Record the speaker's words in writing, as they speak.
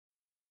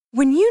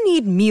When you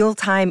need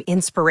mealtime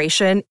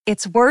inspiration,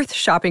 it's worth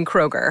shopping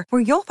Kroger,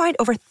 where you'll find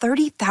over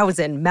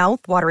 30,000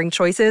 mouth-watering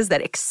choices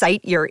that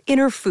excite your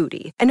inner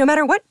foodie. And no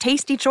matter what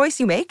tasty choice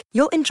you make,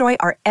 you'll enjoy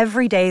our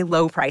everyday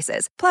low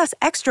prices, plus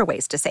extra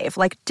ways to save,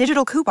 like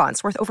digital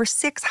coupons worth over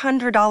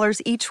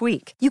 $600 each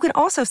week. You can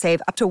also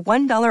save up to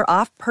 $1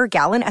 off per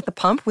gallon at the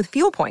pump with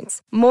fuel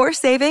points. More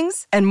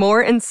savings and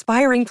more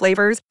inspiring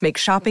flavors make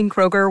shopping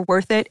Kroger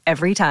worth it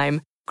every time.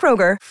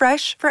 Kroger,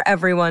 fresh for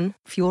everyone.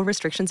 Fuel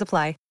restrictions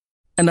apply.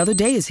 Another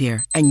day is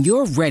here, and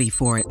you're ready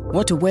for it.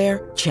 What to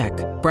wear? Check.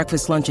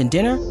 Breakfast, lunch, and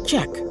dinner?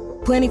 Check.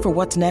 Planning for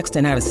what's next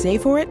and how to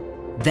save for it?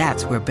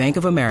 That's where Bank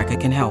of America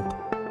can help.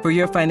 For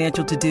your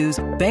financial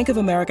to-dos, Bank of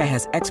America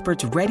has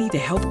experts ready to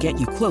help get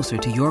you closer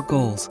to your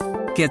goals.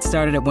 Get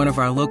started at one of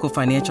our local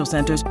financial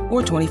centers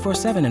or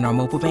 24/7 in our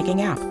mobile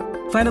banking app.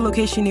 Find a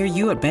location near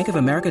you at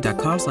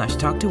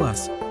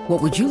bankofamerica.com/talktous.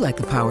 What would you like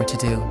the power to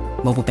do?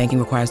 Mobile banking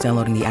requires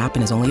downloading the app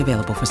and is only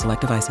available for select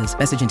devices.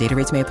 Message and data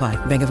rates may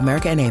apply. Bank of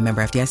America N.A.,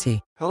 member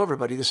FDIC. Hello,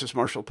 everybody. This is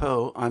Marshall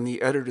Poe. I'm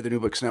the editor of the New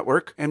Books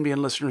Network.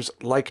 NBN listeners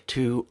like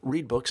to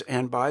read books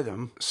and buy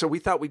them. So we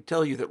thought we'd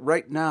tell you that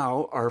right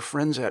now, our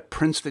friends at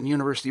Princeton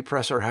University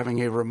Press are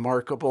having a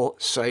remarkable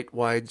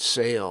site-wide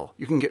sale.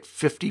 You can get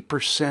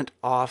 50%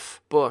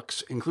 off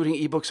books, including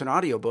ebooks and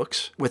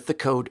audiobooks, with the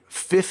code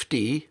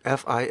 50,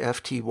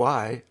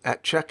 F-I-F-T-Y,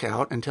 at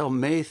checkout until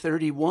May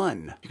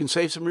 31. You can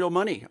save some real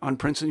money on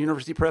Princeton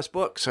University Press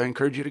books. I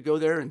encourage you to go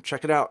there and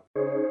check it out.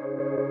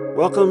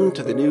 Welcome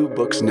to the New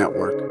Books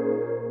Network.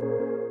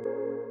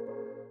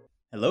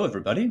 Hello,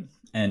 everybody,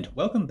 and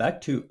welcome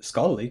back to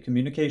Scholarly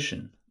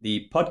Communication,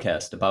 the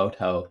podcast about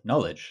how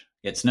knowledge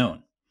gets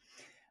known.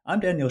 I'm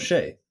Daniel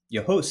Shea,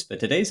 your host for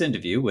today's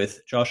interview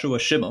with Joshua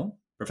Schimmel,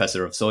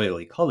 professor of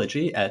soil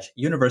ecology at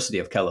University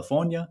of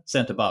California,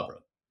 Santa Barbara.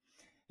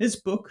 His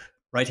book,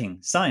 Writing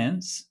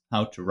Science: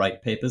 How to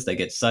Write Papers That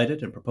Get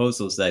Cited and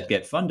Proposals That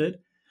Get Funded,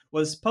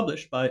 was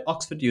published by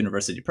Oxford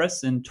University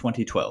Press in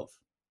 2012.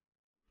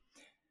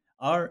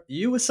 Are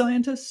you a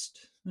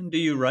scientist? And do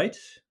you write?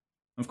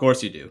 Of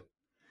course you do.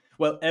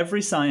 Well,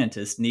 every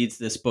scientist needs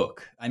this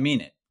book. I mean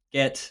it.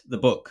 Get the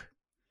book.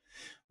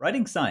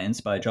 Writing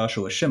Science by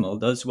Joshua Schimmel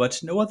does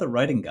what no other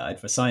writing guide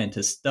for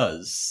scientists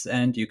does,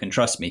 and you can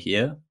trust me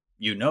here.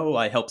 You know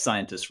I help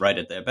scientists write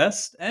at their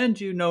best, and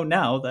you know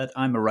now that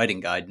I'm a writing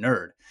guide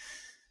nerd.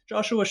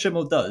 Joshua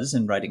Schimmel does,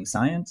 in Writing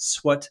Science,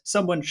 what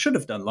someone should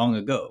have done long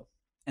ago,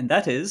 and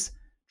that is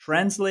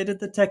translated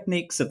the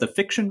techniques of the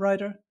fiction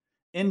writer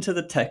into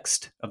the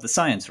text of the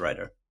science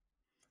writer.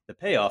 The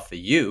payoff for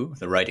you,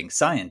 the writing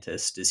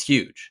scientist, is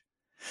huge.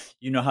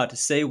 You know how to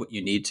say what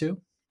you need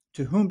to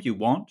whom you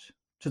want,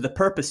 to the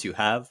purpose you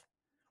have,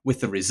 with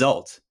the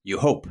result you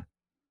hope.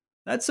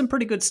 That's some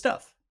pretty good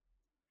stuff.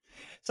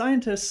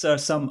 Scientists are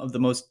some of the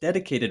most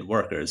dedicated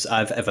workers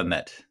I've ever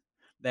met.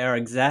 They are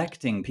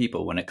exacting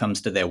people when it comes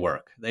to their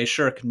work. They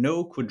shirk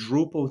no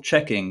quadruple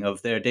checking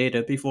of their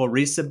data before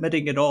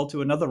resubmitting it all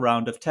to another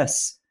round of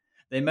tests.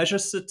 They measure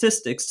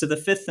statistics to the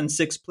 5th and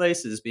 6th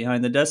places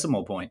behind the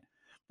decimal point.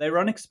 They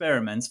run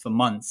experiments for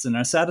months and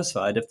are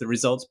satisfied if the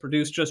results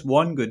produce just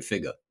one good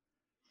figure.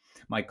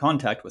 My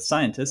contact with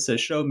scientists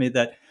has shown me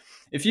that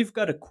if you've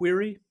got a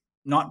query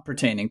not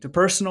pertaining to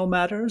personal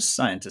matters,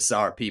 scientists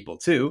are people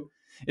too,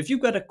 if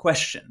you've got a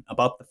question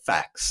about the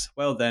facts,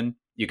 well then,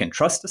 you can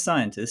trust a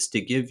scientist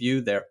to give you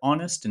their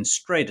honest and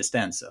straightest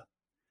answer.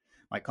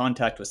 My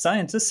contact with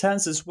scientists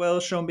has as well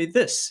shown me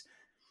this.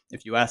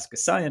 If you ask a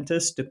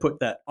scientist to put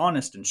that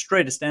honest and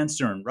straightest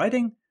answer in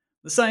writing,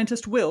 the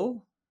scientist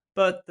will,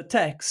 but the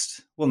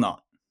text will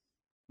not.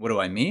 What do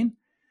I mean?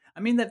 I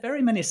mean that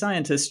very many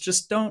scientists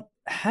just don't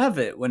have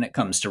it when it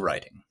comes to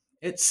writing.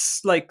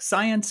 It's like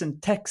science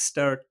and text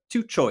are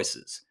two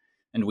choices,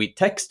 and we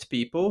text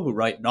people who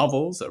write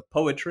novels or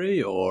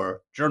poetry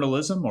or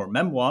journalism or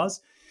memoirs.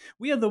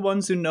 We are the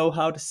ones who know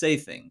how to say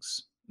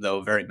things,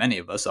 though very many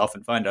of us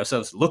often find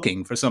ourselves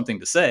looking for something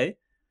to say.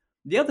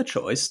 The other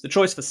choice, the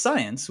choice for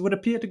science, would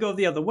appear to go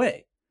the other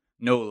way.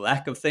 No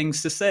lack of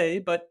things to say,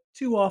 but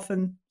too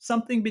often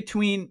something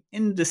between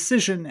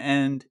indecision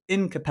and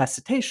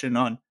incapacitation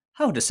on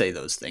how to say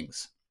those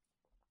things.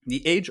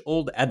 The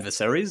age-old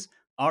adversaries,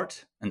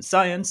 art and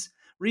science,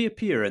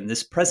 reappear in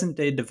this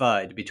present-day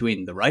divide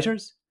between the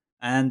writers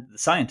and the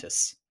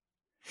scientists.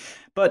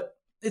 But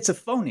it's a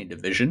phony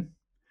division.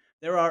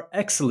 There are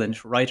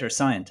excellent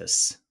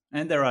writer-scientists,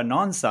 and there are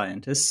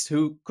non-scientists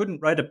who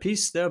couldn't write a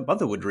piece their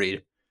mother would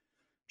read.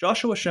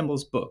 Joshua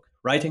Schimmel's book,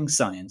 Writing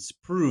Science,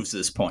 proves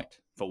this point.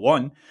 For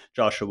one,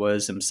 Joshua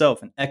is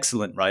himself an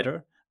excellent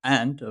writer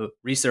and a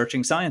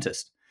researching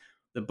scientist.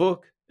 The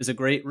book is a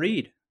great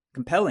read,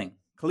 compelling,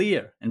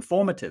 clear,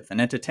 informative,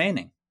 and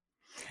entertaining.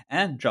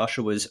 And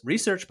Joshua's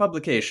research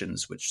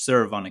publications, which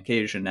serve on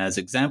occasion as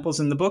examples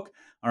in the book,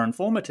 are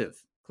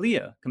informative,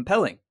 clear,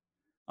 compelling.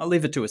 I'll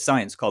leave it to his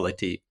science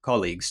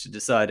colleagues to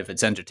decide if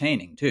it's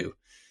entertaining, too.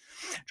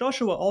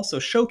 Joshua also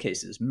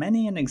showcases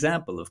many an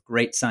example of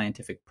great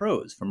scientific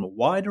prose from a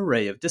wide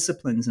array of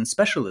disciplines and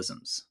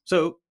specialisms.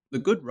 So the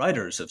good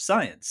writers of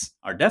science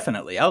are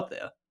definitely out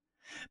there,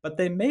 but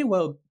they may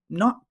well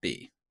not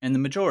be in the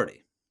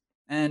majority.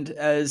 And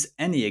as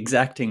any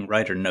exacting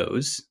writer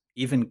knows,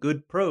 even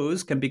good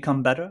prose can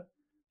become better.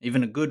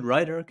 Even a good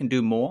writer can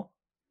do more.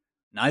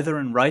 Neither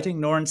in writing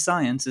nor in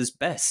science is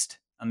best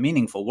a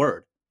meaningful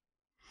word.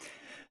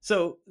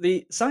 So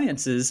the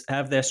sciences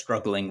have their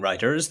struggling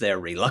writers, their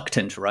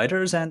reluctant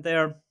writers, and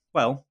their,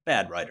 well,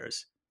 bad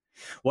writers.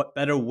 What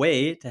better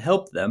way to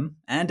help them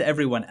and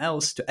everyone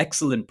else to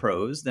excellent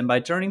prose than by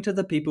turning to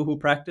the people who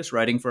practice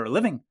writing for a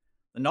living,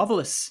 the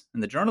novelists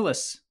and the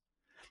journalists?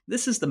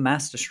 This is the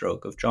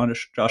masterstroke of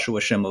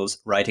Joshua Schimmel's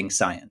Writing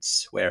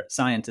Science, where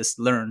scientists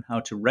learn how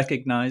to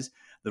recognize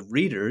the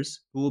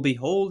readers who will be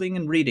holding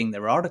and reading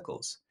their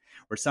articles,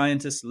 where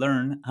scientists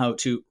learn how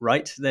to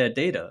write their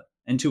data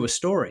into a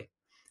story,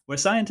 where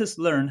scientists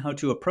learn how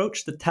to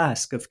approach the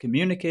task of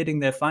communicating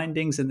their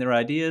findings and their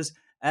ideas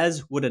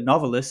as would a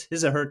novelist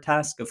his or her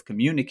task of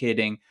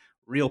communicating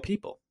real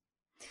people.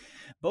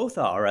 Both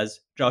are,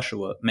 as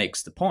Joshua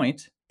makes the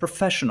point,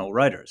 professional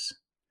writers.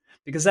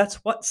 Because that's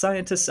what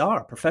scientists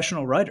are,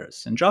 professional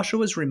writers. And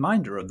Joshua's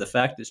reminder of the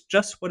fact is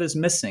just what is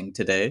missing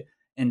today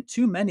in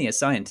too many a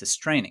scientist's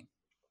training.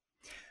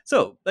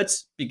 So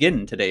let's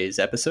begin today's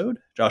episode.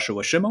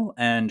 Joshua Schimmel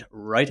and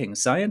Writing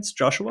Science.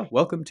 Joshua,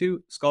 welcome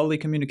to Scholarly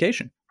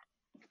Communication.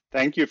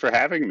 Thank you for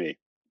having me.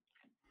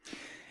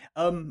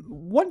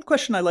 One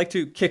question I like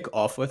to kick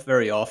off with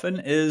very often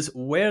is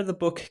where the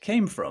book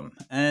came from.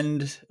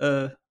 And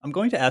I'm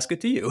going to ask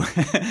it to you.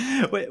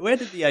 Where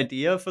did the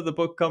idea for the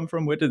book come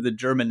from? Where did the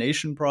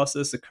germination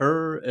process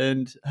occur?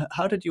 And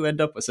how did you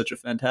end up with such a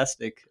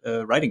fantastic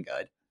writing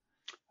guide?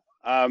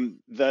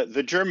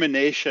 The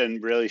germination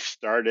really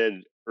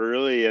started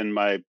early in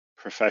my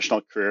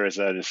professional career as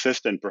an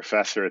assistant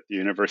professor at the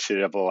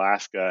University of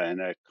Alaska,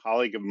 and a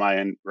colleague of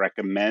mine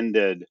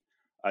recommended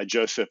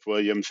Joseph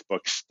Williams'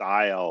 book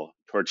Style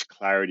Towards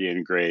Clarity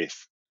and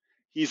Grace.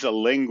 He's a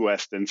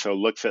linguist and so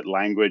looks at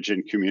language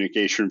and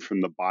communication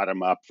from the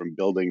bottom up, from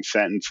building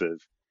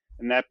sentences.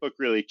 And that book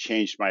really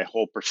changed my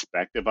whole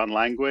perspective on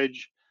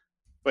language.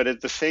 But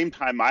at the same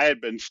time, I had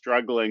been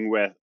struggling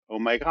with, oh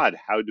my God,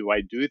 how do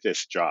I do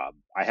this job?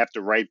 I have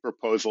to write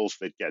proposals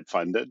that get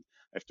funded.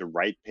 I have to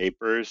write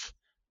papers.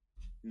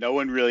 No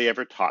one really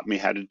ever taught me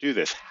how to do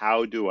this.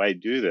 How do I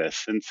do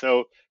this? And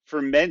so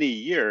for many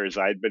years,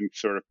 I'd been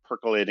sort of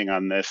percolating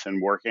on this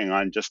and working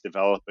on just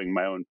developing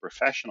my own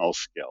professional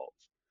skills.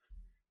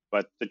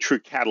 But the true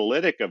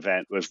catalytic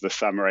event was the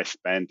summer I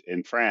spent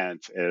in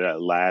France at a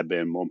lab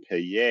in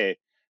Montpellier.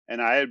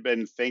 And I had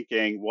been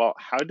thinking, well,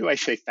 how do I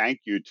say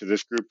thank you to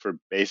this group for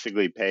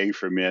basically paying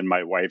for me and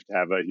my wife to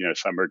have a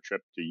summer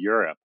trip to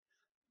Europe?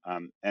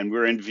 And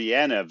we're in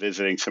Vienna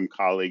visiting some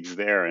colleagues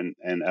there, and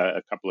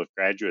a couple of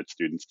graduate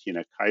students,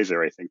 Tina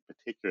Kaiser, I think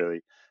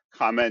particularly,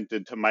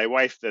 commented to my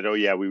wife that, oh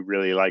yeah, we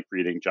really like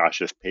reading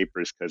Josh's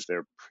papers because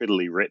they're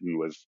prettily written,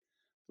 was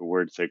the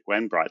words that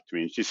Gwen brought to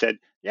me. And she said,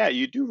 yeah,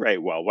 you do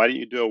write well. Why don't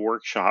you do a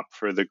workshop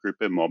for the group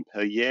in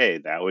Montpellier?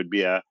 That would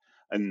be a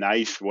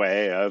nice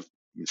way of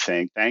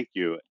saying thank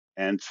you.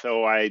 And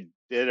so I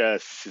did a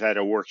set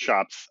of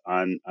workshops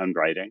on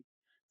writing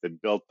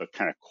that built the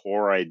kind of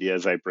core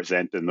ideas I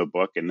present in the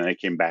book. And then I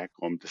came back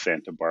home to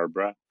Santa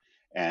Barbara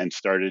and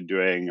started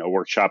doing a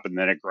workshop and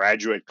then a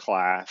graduate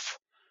class.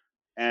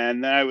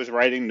 And then I was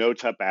writing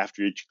notes up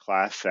after each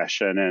class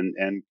session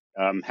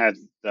and had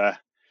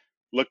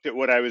looked at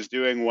what I was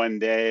doing one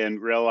day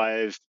and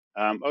realized,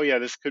 oh yeah,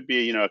 this could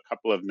be, a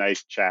couple of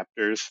nice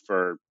chapters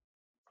for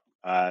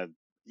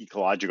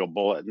Ecological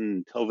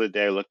Bulletin, until the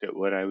day I looked at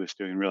what I was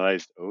doing and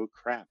realized, oh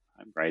crap,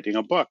 I'm writing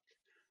a book.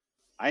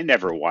 I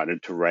never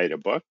wanted to write a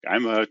book.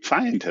 I'm a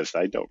scientist.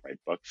 I don't write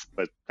books,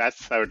 but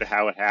that's sort of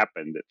how it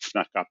happened. It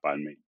snuck up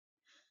on me.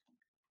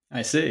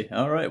 I see.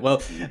 All right.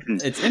 Well,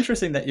 it's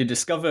interesting that you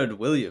discovered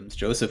Williams,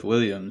 Joseph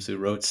Williams, who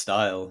wrote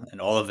Style in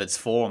all of its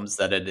forms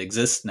that it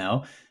exists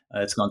now.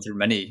 It's gone through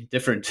many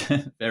different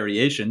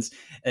variations.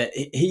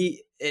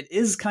 It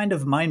is kind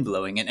of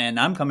mind-blowing, and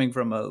I'm coming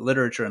from a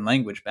literature and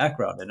language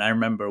background, and I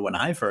remember when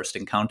I first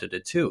encountered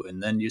it too,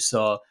 and then you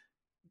saw,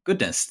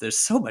 goodness, there's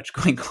so much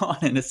going on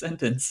in a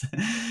sentence.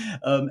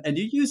 And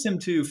you use him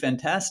to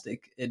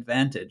fantastic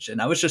advantage.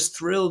 And I was just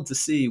thrilled to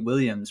see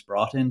Williams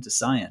brought into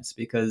science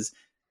because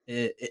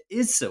it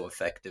is so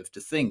effective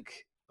to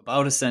think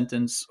about a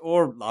sentence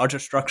or larger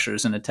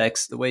structures in a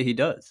text the way he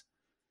does.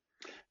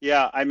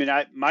 Yeah, I mean,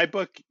 my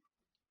book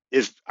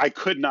I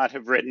could not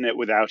have written it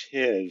without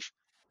his,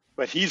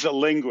 but he's a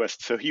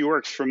linguist, so he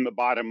works from the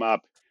bottom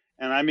up.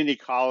 And I'm an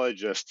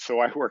ecologist, so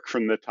I work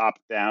from the top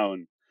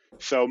down.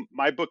 So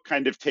my book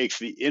kind of takes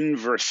the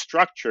inverse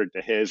structure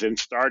to his, and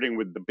starting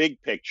with the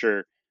big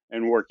picture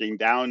and working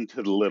down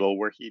to the little,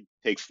 where he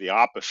takes the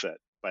opposite.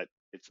 But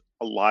it's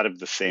a lot of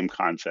the same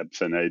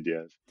concepts and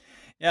ideas.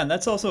 Yeah, and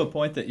that's also a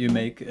point that you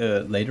make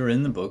later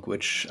in the book,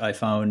 which I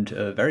found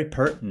very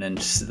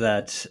pertinent,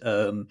 that,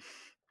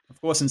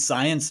 of course, in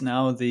science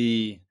now,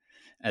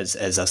 as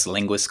us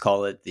linguists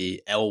call it,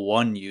 the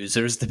L1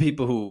 users, the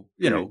people who,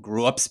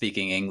 grew up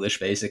speaking English,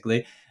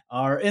 basically,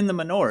 are in the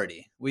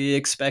minority. We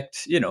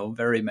expect,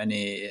 very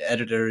many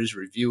editors,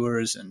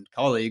 reviewers, and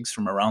colleagues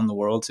from around the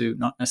world to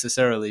not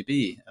necessarily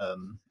be,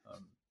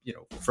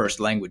 first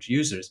language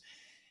users.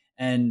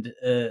 And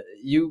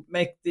you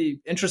make the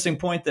interesting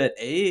point that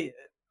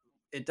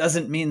it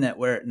doesn't mean that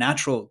we're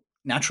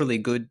naturally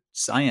good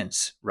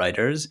science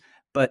writers,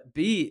 but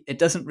B, it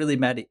doesn't really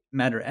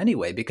matter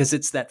anyway, because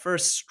it's that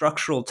first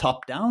structural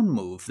top-down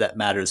move that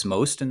matters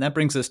most, and that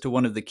brings us to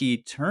one of the key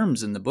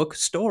terms in the book,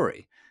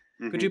 story.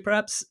 Could you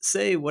perhaps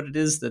say what it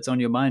is that's on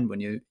your mind when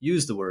you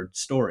use the word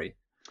story?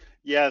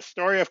 Yeah,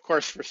 story, of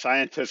course, for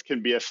scientists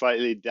can be a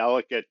slightly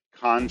delicate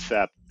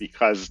concept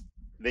because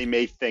they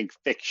may think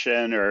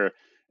fiction or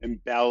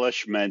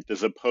embellishment,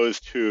 as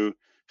opposed to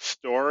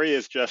story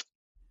is just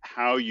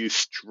how you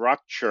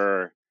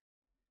structure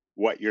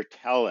what you're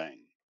telling.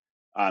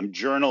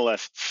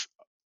 Journalists,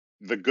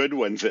 the good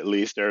ones at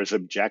least, are as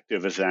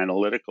objective, as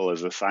analytical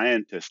as a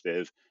scientist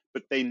is,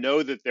 but they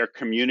know that they're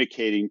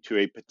communicating to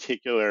a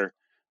particular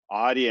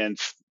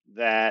audience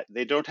that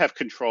they don't have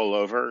control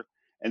over.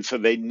 And so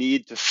they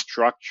need to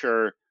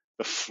structure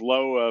the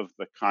flow of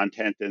the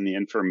content and the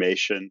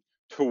information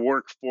to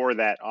work for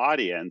that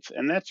audience.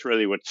 And that's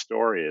really what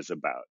story is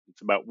about.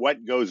 It's about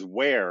what goes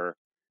where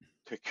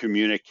to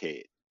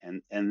communicate.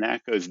 And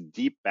that goes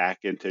deep back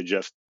into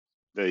just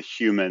the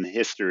human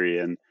history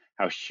and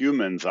how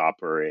humans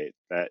operate,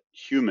 that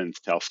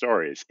humans tell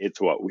stories. It's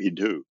what we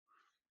do.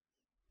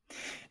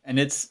 And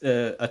it's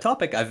a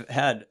topic I've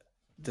had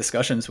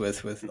discussions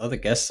with other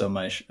guests on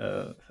my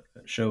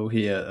show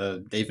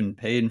here. David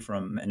Payne,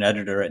 from an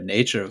editor at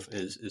Nature,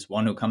 is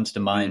one who comes to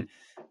mind.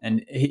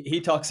 And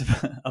he talks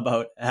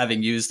about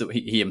having used,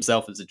 he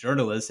himself as a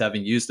journalist,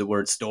 having used the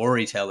word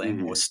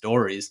storytelling or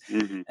stories,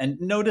 and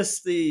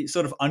notice the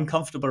sort of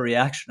uncomfortable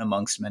reaction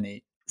amongst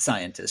many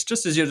scientists,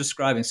 just as you're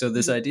describing. So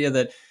this idea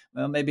that,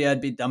 well, maybe I'd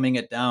be dumbing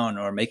it down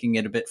or making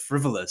it a bit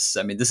frivolous.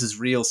 I mean, this is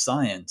real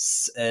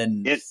science.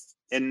 And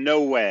in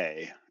no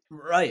way.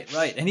 Right.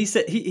 And he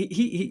said,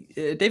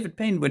 David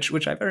Payne,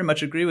 which I very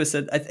much agree with,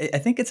 said, I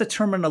think it's a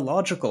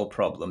terminological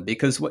problem,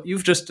 because what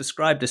you've just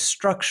described is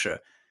structure.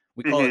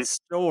 We call it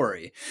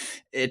story.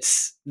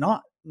 It's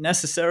not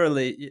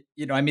necessarily,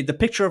 the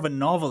picture of a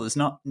novel is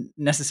not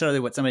necessarily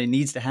what somebody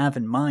needs to have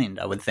in mind,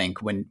 I would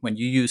think, when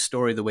you use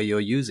story the way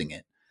you're using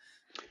it.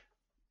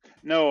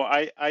 No,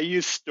 I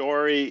use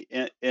story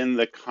in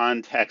the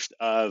context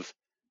of,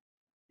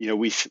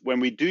 when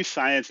we do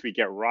science, we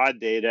get raw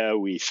data,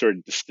 we sort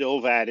of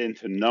distill that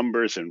into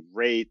numbers and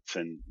rates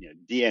and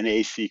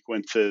DNA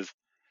sequences.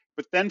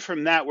 But then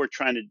from that, we're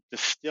trying to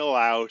distill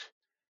out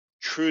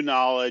true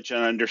knowledge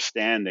and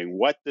understanding.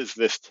 What does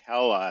this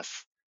tell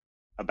us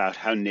about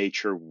how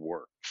nature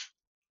works?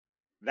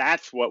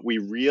 That's what we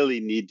really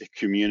need to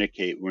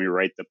communicate when we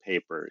write the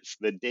papers.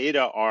 The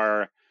data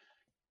are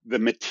the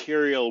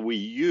material we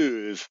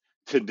use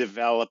to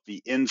develop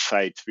the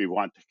insights we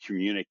want to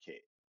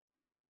communicate.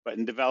 But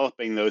in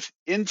developing those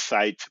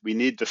insights, we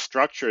need to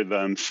structure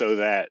them so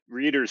that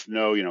readers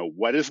know,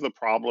 what is the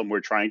problem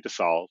we're trying to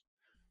solve?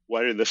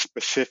 What are the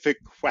specific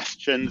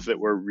questions that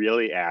we're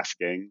really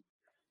asking?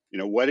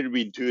 What did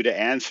we do to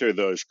answer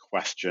those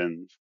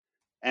questions?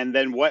 And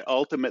then what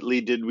ultimately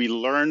did we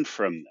learn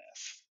from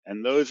this?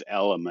 And those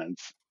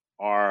elements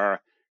are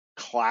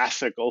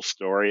classical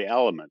story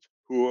elements.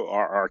 Who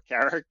are our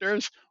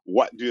characters?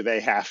 What do they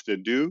have to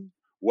do?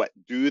 What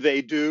do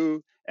they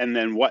do? And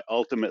then what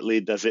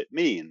ultimately does it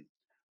mean?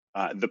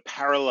 The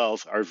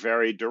parallels are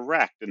very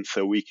direct, and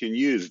so we can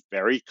use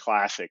very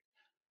classic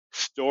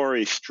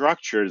story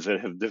structures that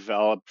have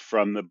developed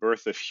from the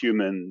birth of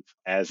humans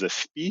as a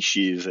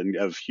species and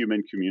of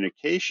human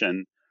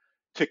communication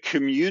to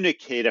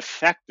communicate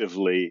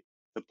effectively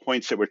the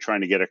points that we're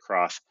trying to get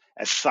across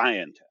as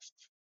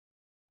scientists.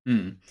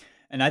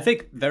 And I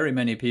think very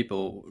many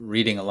people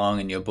reading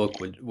along in your book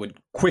would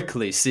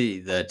quickly see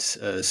that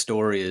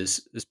story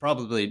is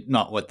probably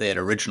not what they had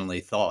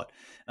originally thought.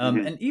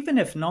 And even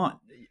if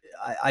not,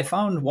 I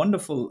found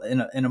wonderful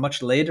in a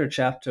much later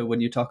chapter when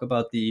you talk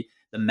about the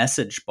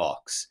message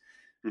box.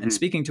 And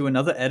speaking to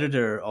another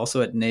editor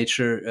also at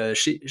Nature,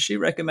 she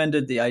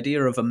recommended the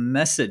idea of a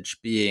message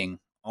being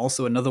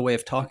also another way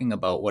of talking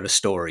about what a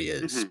story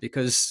is,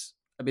 because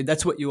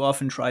that's what you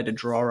often try to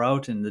draw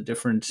out in the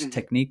different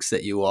techniques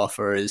that you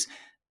offer is,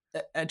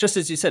 just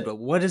as you said, but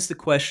what is the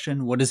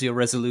question? What is your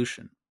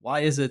resolution?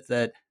 Why is it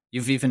that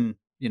you've even,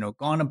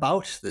 gone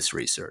about this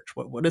research?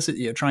 What is it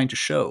you're trying to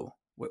show?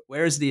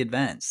 Where is the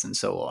advance, and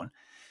so on?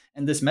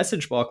 And this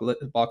message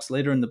box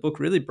later in the book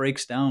really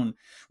breaks down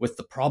with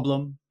the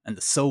problem and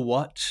the so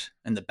what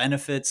and the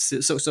benefits.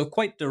 So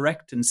quite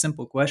direct and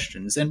simple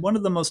questions. And one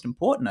of the most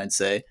important, I'd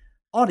say,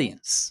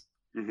 audience.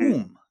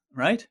 Whom,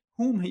 right?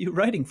 Whom are you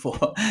writing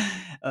for?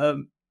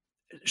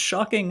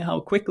 Shocking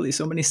how quickly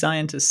so many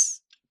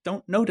scientists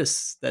don't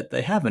notice that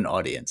they have an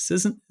audience.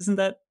 Isn't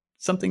that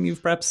something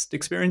you've perhaps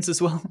experienced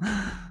as well?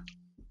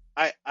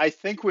 I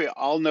think we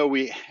all know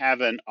we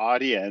have an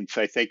audience.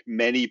 I think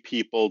many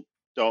people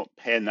don't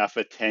pay enough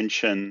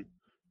attention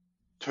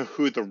to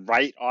who the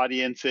right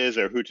audience is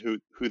or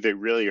who they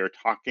really are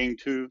talking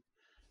to.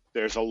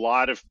 There's a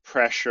lot of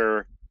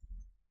pressure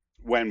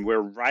when we're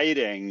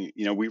writing.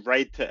 We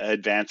write to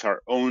advance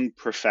our own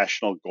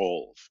professional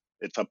goals.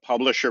 It's a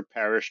publisher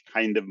perish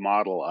kind of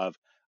model of,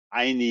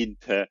 I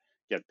need to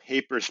get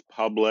papers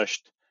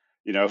published,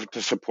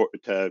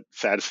 to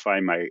satisfy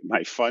my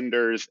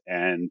funders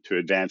and to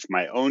advance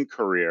my own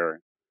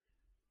career.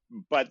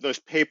 But those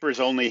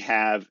papers only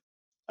have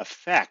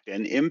effect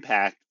and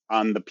impact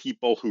on the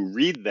people who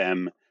read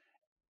them.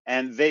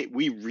 And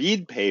we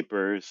read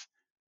papers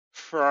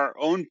for our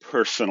own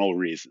personal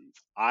reasons.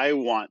 I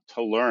want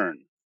to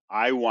learn.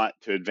 I want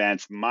to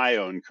advance my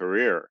own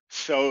career.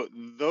 So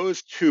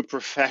those two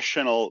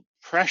professional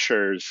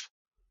pressures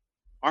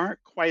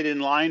aren't quite in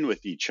line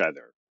with each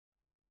other.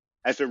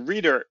 As a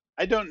reader,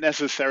 I don't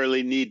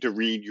necessarily need to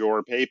read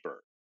your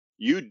paper.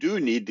 You do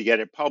need to get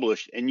it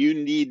published, and you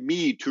need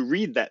me to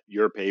read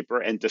your paper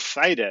and to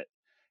cite it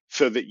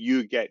so that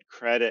you get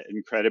credit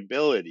and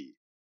credibility.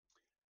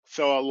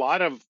 So a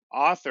lot of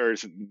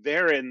authors,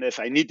 they're in this,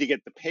 I need to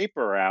get the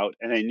paper out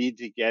and I need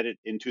to get it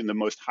into the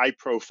most high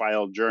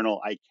profile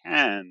journal I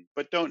can,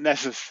 but don't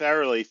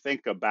necessarily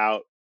think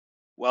about,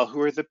 well,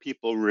 who are the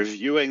people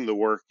reviewing the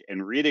work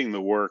and reading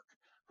the work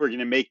who are going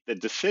to make the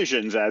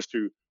decisions as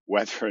to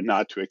whether or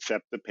not to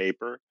accept the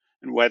paper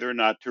and whether or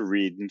not to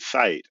read and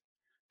cite.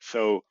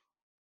 So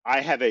I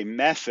have a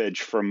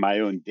message from my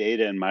own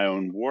data and my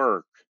own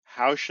work.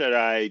 How should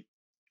I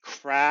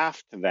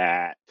craft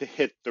that to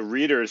hit the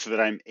readers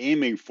that I'm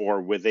aiming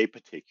for with a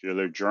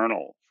particular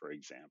journal, for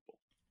example?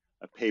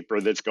 A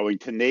paper that's going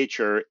to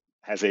Nature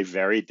has a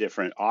very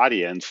different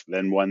audience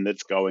than one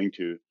that's going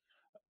to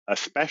a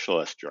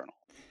specialist journal.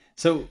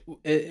 So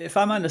if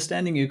I'm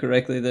understanding you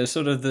correctly, there's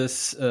sort of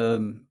this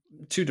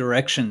two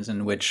directions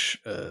in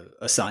which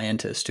a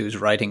scientist who's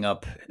writing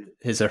up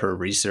his or her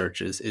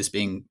research is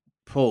being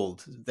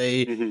pulled.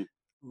 They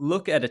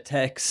look at a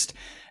text,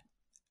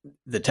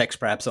 the text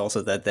perhaps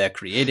also that they're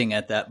creating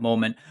at that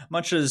moment,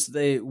 much as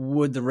they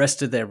would the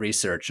rest of their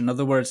research. In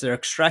other words, they're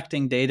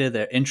extracting data,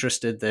 they're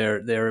interested,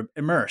 they're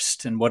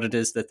immersed in what it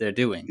is that they're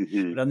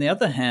doing. But on the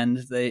other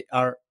hand, they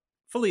are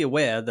fully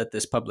aware that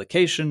this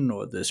publication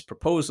or this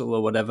proposal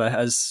or whatever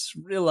has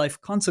real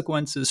life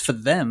consequences for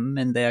them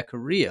and their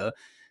career.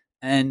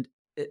 And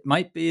it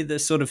might be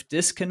this sort of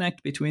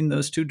disconnect between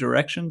those two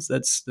directions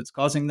that's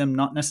causing them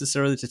not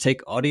necessarily to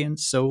take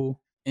audience so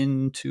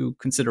into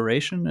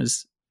consideration.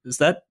 Is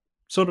that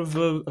sort of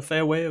a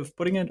fair way of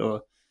putting it?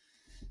 Or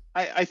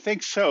I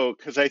think so,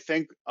 because I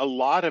think a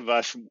lot of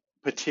us,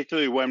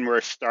 particularly when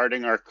we're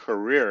starting our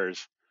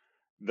careers,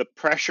 the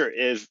pressure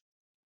is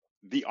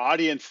the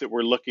audience that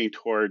we're looking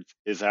towards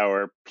is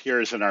our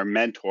peers and our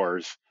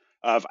mentors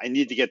of, I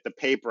need to get the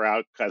paper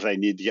out because I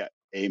need to get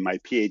my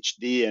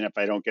PhD. And if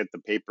I don't get the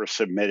paper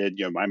submitted,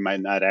 I might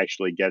not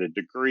actually get a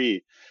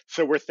degree.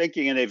 So we're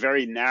thinking in a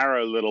very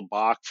narrow little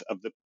box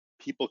of the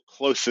people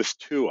closest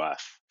to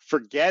us,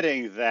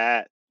 forgetting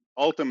that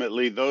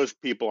ultimately those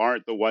people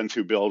aren't the ones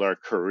who build our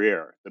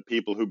career. The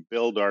people who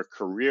build our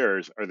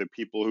careers are the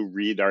people who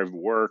read our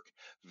work,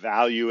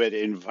 value it,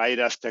 invite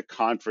us to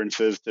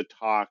conferences to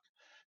talk.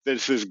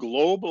 There's this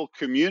global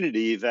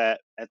community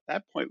that at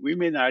that point we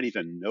may not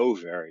even know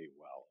very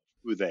well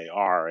who they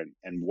are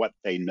and what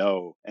they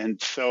know.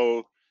 And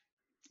so,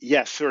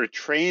 yes, sort of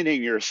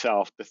training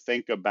yourself to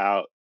think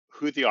about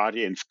who the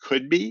audience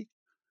could be.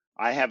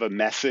 I have a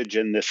message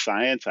in this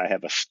science. I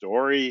have a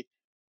story.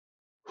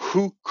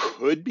 Who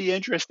could be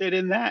interested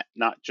in that?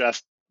 Not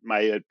just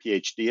my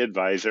PhD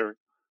advisor,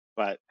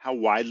 but how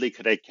widely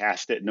could I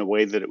cast it in a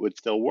way that it would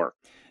still work?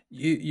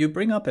 You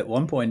bring up at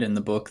one point in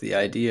the book the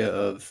idea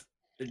of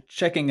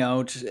checking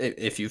out,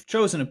 if you've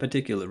chosen a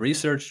particular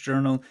research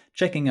journal,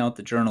 checking out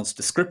the journal's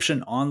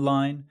description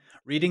online,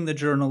 reading the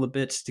journal a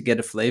bit to get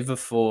a flavor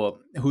for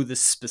who the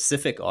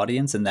specific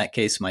audience in that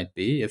case might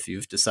be, if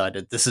you've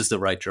decided this is the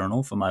right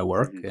journal for my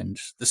work and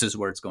this is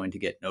where it's going to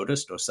get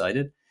noticed or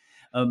cited.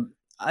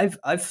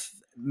 I've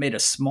made a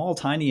small,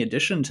 tiny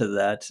addition to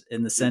that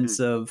in the sense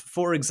of,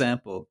 for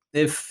example,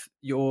 if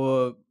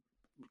your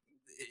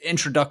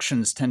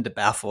introductions tend to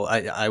baffle.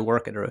 I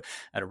work at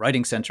a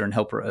writing center and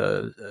help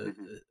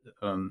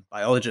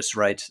biologists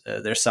write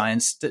their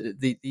science.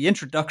 The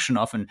introduction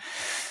often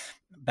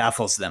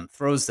baffles them,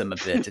 throws them a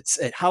bit. It's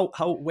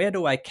where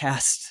do I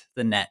cast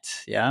the net?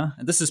 Yeah,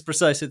 and this is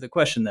precisely the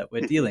question that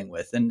we're dealing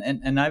with.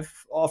 And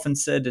I've often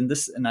said in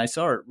this, and I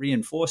saw it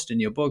reinforced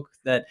in your book,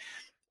 that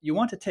you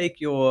want to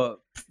take your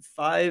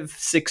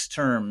 5-6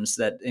 terms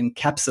that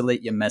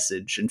encapsulate your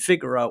message and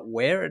figure out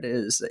where it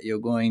is that you're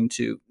going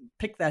to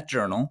pick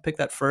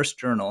that first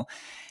journal,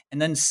 and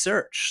then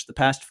search the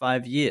past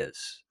 5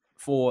 years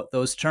for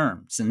those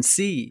terms and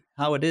see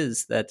how it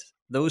is that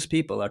those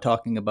people are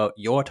talking about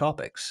your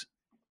topics.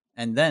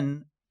 And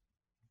then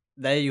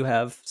there you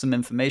have some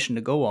information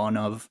to go on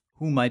of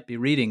who might be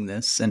reading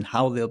this and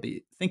how they'll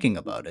be thinking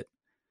about it.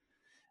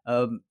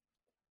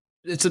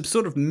 It's a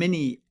sort of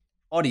mini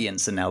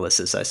audience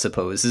analysis, I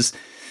suppose.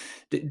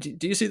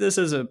 Do you see this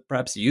as a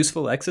perhaps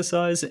useful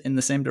exercise in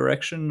the same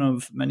direction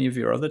of many of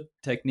your other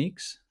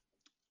techniques?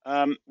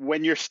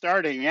 When you're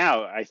starting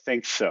out, I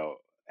think so.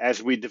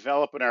 as we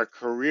develop in our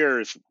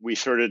careers, we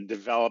sort of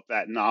develop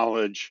that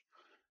knowledge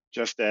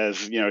just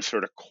as,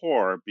 sort of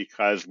core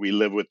because we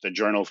live with the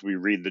journals, we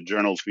read the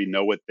journals, we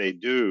know what they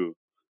do.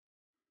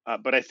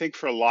 But I think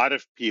for a lot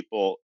of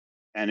people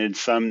and in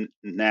some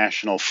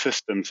national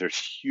systems,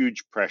 there's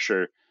huge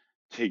pressure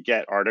to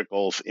get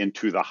articles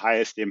into the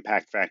highest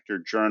impact factor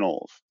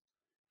journals.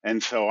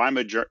 And so I'm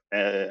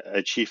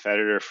a chief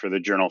editor for the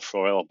journal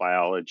Soil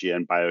Biology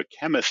and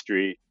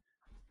Biochemistry.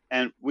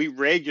 And we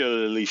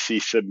regularly see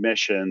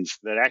submissions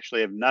that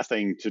actually have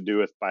nothing to do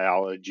with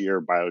biology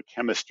or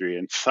biochemistry,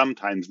 and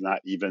sometimes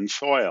not even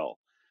soil.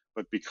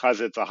 But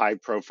because it's a high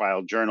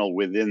profile journal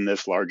within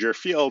this larger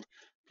field,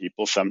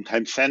 people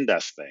sometimes send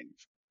us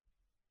things.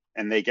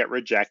 And they get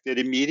rejected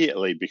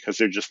immediately because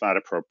they're just not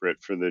appropriate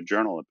for the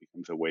journal. It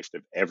becomes a waste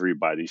of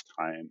everybody's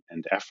time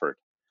and effort.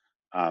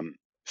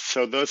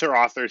 So those are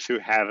authors who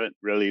haven't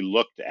really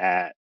looked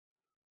at,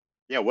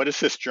 what does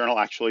this journal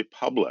actually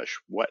publish?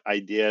 What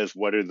ideas,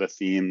 what are the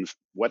themes?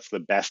 What's the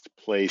best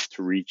place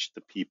to reach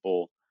the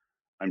people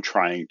I'm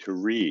trying to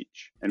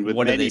reach? And with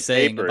what many are they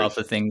saying papers, about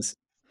the things?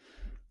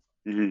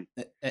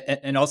 Mm-hmm.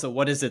 And also,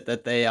 what is it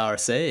that they are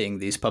saying,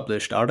 these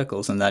published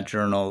articles in that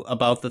journal,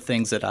 about the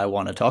things that I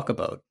want to talk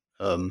about?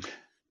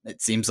 It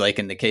seems like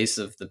in the case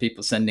of the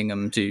people sending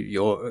them to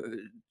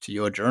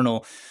your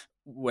journal,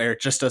 where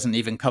it just doesn't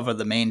even cover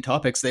the main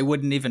topics, they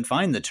wouldn't even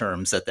find the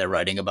terms that they're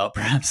writing about,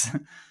 perhaps.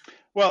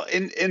 Well,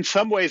 in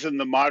some ways, in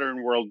the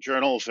modern world,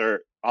 journals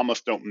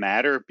almost don't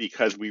matter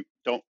because we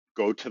don't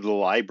go to the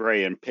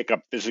library and pick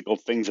up physical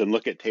things and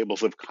look at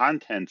tables of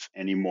contents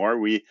anymore.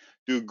 We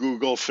do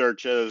Google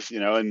searches,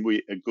 and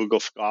we Google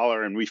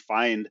Scholar, and we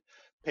find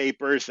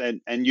papers,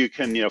 and you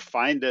can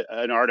find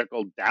an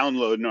article,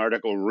 download an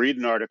article, read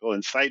an article,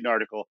 and cite an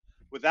article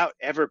without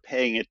ever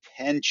paying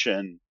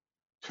attention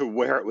to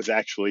where it was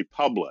actually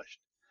published.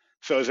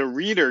 So as a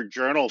reader,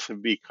 journals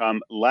have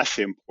become less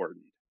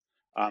important.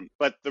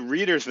 But the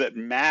readers that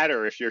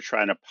matter if you're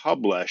trying to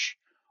publish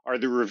are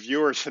the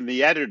reviewers and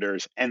the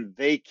editors, and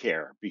they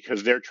care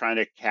because they're trying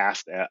to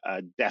cast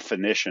a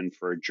definition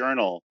for a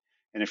journal.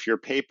 And if your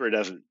paper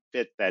doesn't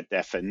fit that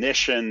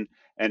definition,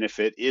 and if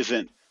it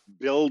isn't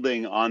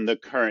building on the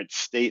current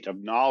state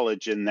of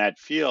knowledge in that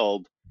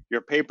field,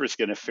 your paper is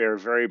going to fare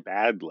very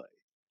badly.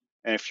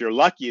 And if you're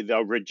lucky,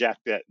 they'll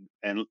reject it.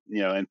 And,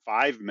 in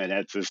 5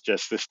 minutes, it's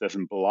just, this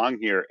doesn't belong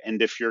here.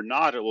 And if you're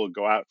not, it will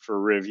go out for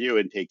review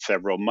and take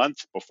several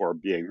months before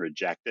being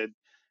rejected,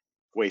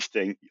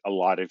 wasting a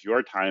lot of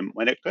your time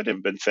when it could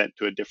have been sent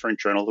to a different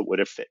journal that would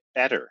have fit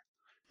better.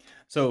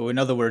 So, in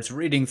other words,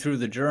 reading through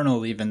the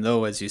journal, even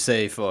though, as you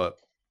say, for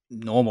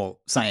normal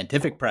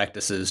scientific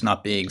practices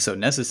not being so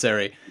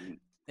necessary,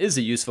 is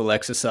a useful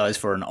exercise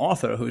for an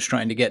author who's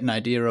trying to get an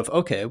idea of,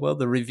 okay, well,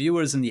 the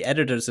reviewers and the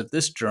editors of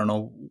this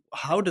journal,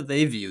 how do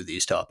they view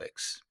these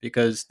topics?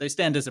 Because they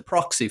stand as a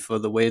proxy for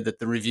the way that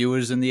the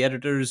reviewers and the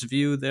editors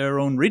view their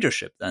own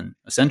readership then,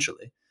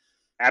 essentially.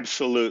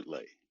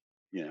 Absolutely.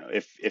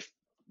 If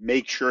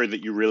make sure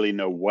that you really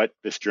know what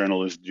this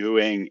journal is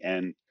doing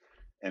and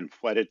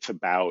what it's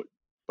about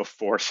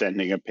before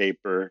sending a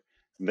paper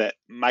that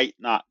might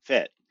not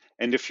fit.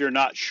 And if you're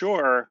not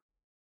sure,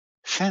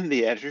 send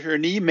the editor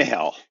an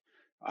email.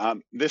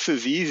 This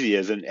is easy.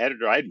 As an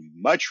editor, I'd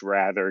much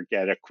rather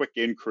get a quick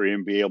inquiry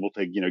and be able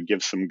to,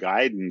 give some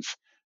guidance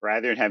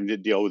rather than having to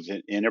deal with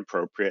an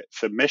inappropriate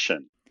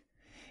submission.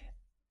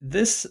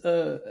 This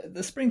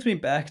brings me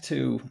back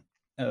to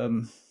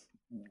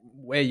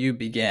where you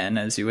began,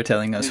 as you were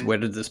telling us, where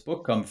did this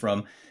book come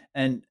from?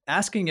 And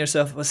asking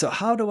yourself, so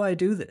how do I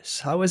do this?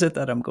 How is it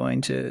that I'm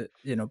going to,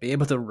 be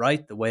able to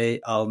write the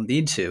way I'll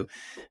need to?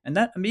 And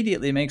that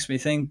immediately makes me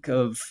think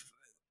of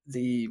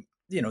the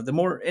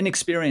more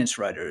inexperienced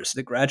writers,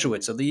 the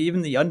graduates, or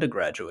even the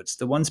undergraduates,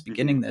 the ones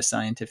beginning their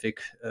scientific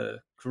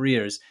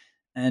careers,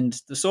 and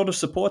the sort of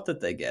support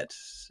that they get.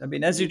 I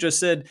mean, as you just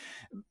said,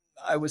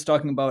 I was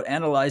talking about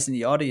analyzing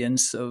the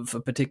audience of a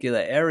particular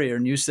area,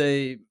 and you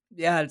say,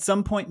 yeah, at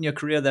some point in your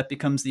career, that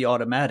becomes the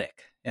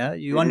automatic. Yeah,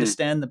 you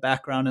understand the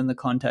background and the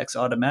context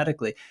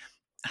automatically.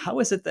 How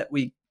is it that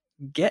we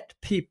get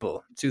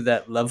people to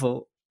that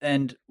level,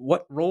 and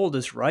what role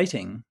does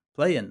writing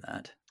play in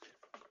that?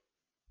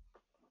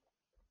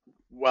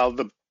 Well,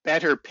 the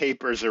better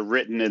papers are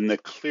written and the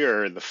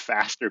clearer, the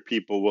faster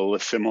people will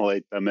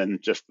assimilate them, and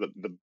just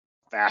the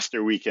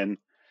faster we can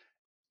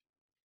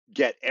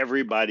get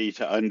everybody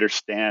to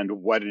understand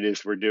what it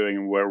is we're doing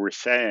and where we're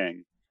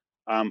saying.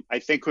 I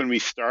think when we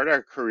start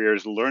our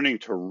careers, learning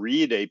to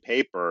read a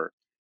paper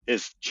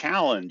is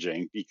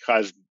challenging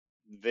because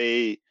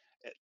they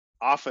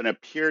often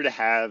appear to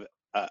have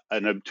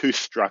an obtuse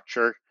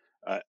structure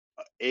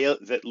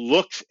that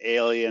looks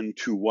alien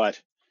to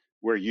what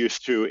we're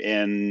used to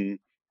in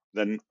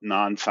the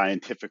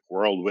non-scientific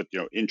world with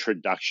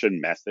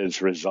introduction,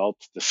 methods,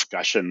 results,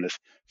 discussion, this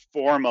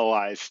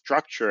formalized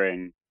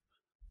structuring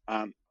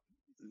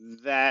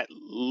that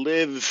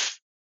lives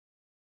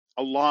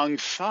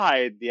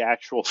alongside the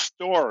actual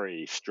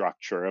story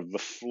structure of the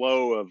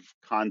flow of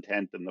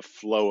content and the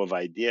flow of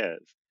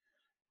ideas.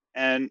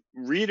 And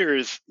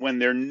readers, when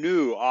they're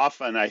new,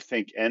 often I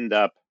think end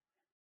up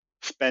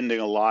spending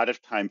a lot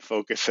of time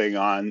focusing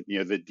on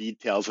the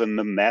details and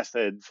the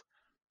methods.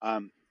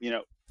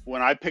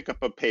 When I pick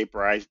up a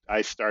paper,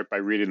 I start by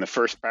reading the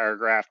first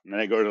paragraph, and then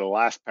I go to the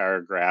last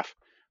paragraph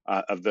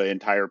of the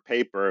entire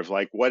paper of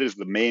like, what is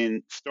the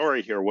main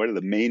story here? What are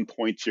the main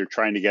points you're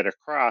trying to get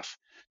across?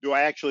 Do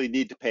I actually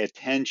need to pay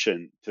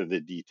attention to the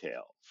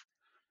details?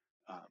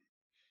 Um,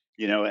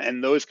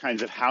 and those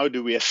kinds of how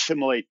do we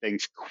assimilate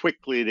things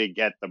quickly to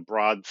get the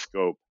broad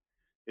scope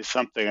is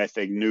something I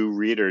think new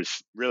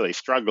readers really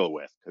struggle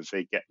with because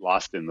they get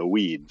lost in the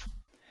weeds.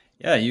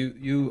 Yeah,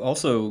 you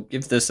also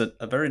give this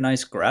a very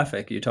nice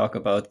graphic. You talk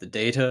about the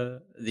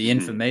data, the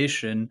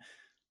information,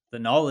 the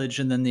knowledge,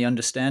 and then the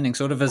understanding,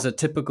 sort of as a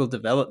typical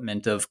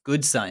development of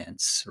good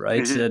science,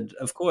 right? And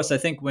of course, I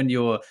think when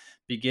you're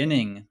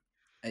beginning,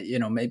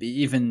 maybe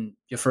even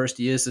your first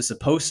years as a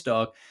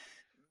postdoc,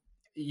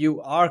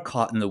 you are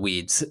caught in the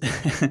weeds.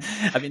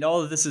 I mean, all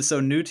of this is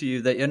so new to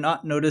you that you're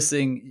not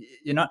noticing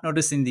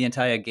the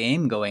entire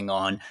game going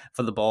on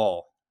for the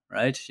ball,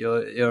 right?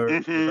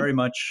 You're very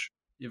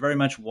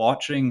much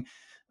watching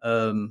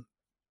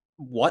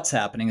what's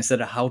happening instead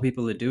of how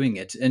people are doing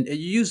it. And you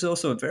use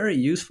also a very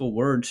useful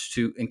word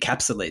to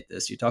encapsulate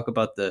this. You talk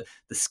about the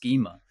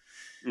schema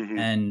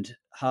and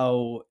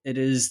how it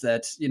is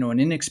that an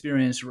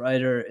inexperienced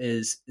writer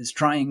is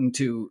trying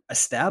to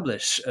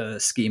establish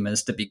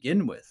schemas to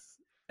begin with,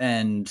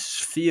 and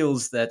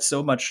feels that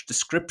so much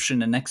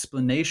description and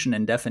explanation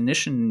and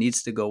definition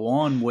needs to go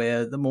on,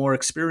 where the more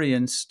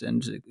experienced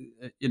and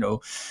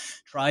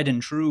tried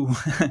and true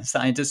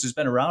scientist who's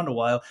been around a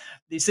while,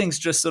 these things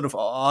just sort of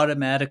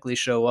automatically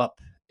show up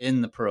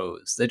in the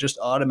prose. They just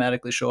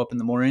automatically show up in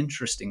the more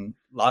interesting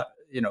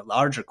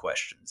larger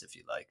questions, if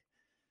you like.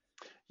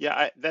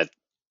 Yeah,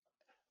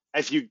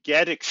 as you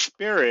get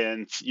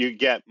experience, you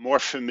get more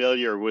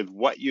familiar with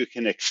what you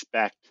can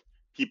expect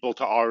people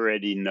to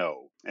already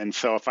know. And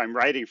so if I'm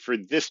writing for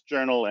this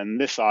journal and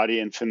this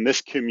audience and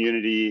this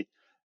community,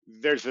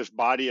 there's this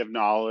body of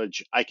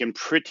knowledge I can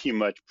pretty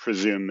much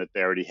presume that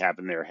they already have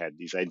in their head,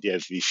 these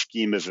ideas, these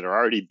schemas that are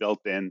already built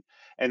in,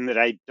 and that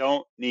I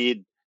don't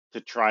need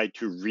to try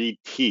to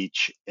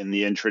reteach in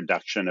the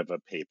introduction of a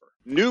paper.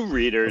 New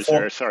readers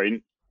go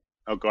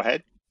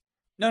ahead.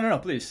 No,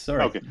 please.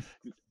 Sorry. Okay.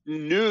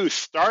 New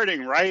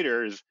starting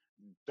writers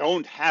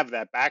don't have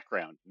that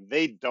background.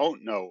 They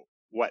don't know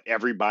what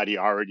everybody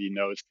already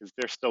knows because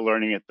they're still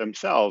learning it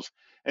themselves.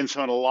 And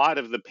so in a lot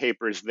of the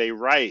papers they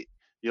write,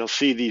 you'll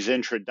see these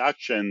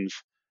introductions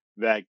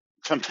that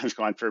sometimes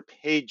go on for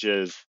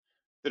pages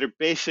that are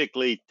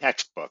basically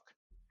textbook.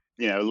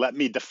 Let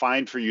me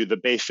define for you the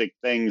basic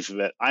things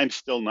that I'm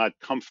still not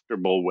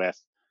comfortable with.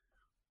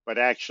 But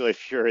actually,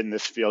 if you're in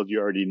this field, you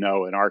already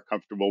know and are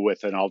comfortable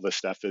with, and all this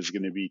stuff is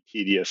going to be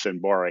tedious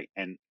and boring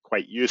and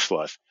quite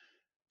useless.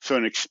 So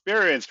an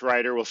experienced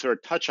writer will sort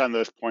of touch on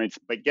those points,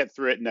 but get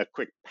through it in a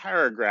quick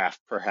paragraph,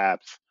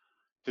 perhaps,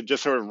 to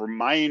just sort of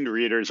remind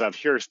readers of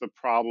here's the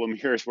problem,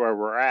 here's where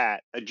we're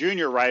at. A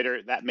junior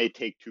writer, that may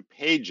take 2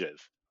 pages.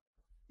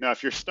 Now,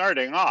 if you're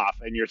starting off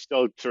and you're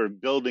still sort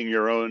of building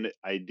your own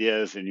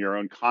ideas and your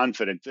own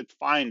confidence, it's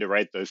fine to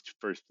write those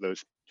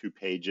 2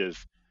 pages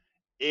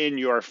in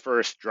your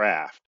first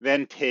draft.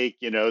 Then take,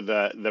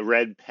 the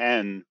red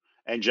pen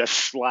and just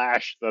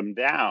slash them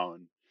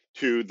down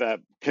to the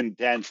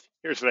condensed,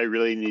 here's what I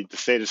really need to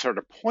say to sort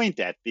of point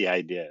at the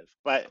ideas.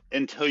 But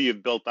until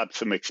you've built up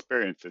some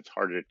experience, it's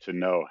harder to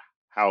know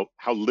how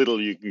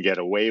little you can get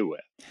away with.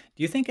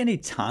 Do you think any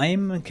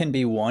time can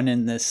be won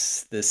in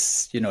this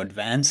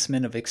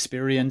advancement of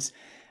experience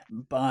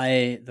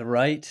by the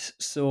right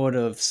sort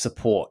of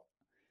support?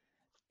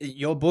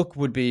 Your book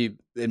would be,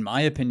 in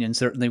my opinion,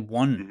 certainly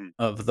one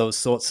of those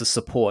sorts of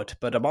support.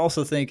 But I'm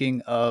also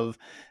thinking of,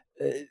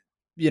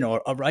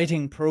 a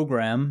writing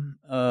program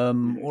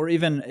or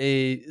even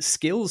a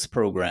skills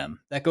program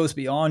that goes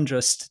beyond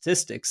just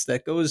statistics,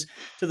 that goes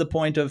to the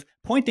point of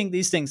pointing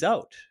these things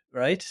out,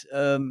 right?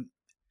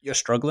 You're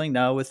struggling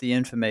now with the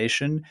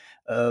information.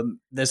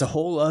 There's a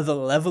whole other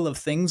level of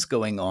things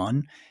going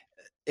on.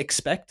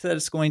 Expect that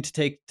it's going to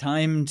take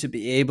time to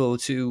be able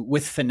to,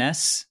 with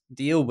finesse,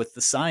 deal with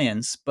the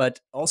science, but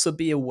also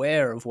be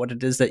aware of what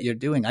it is that you're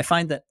doing. I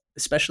find that,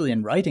 especially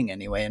in writing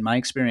anyway, in my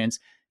experience,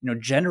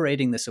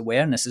 generating this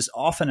awareness is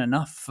often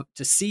enough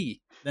to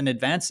see then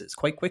advances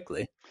quite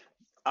quickly.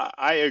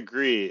 I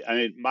agree. I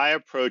mean, my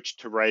approach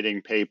to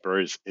writing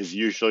papers is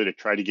usually to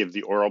try to give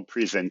the oral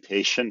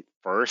presentation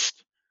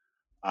first,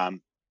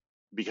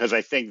 because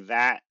I think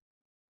that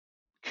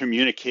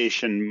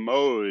communication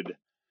mode,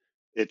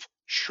 it's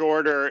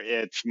shorter,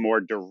 it's more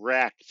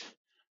direct,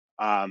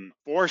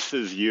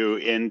 forces you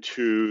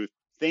into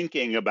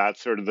thinking about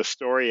sort of the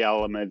story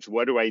elements.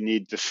 What do I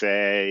need to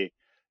say?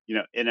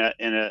 In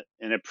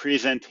a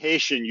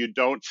presentation, you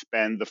don't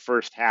spend the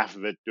first half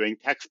of it doing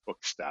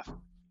textbook stuff.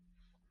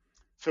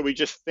 So we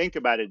just think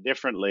about it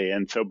differently.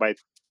 And so by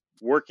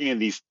working in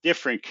these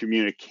different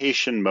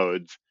communication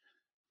modes,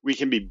 we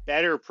can be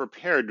better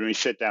prepared when we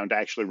sit down to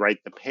actually write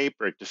the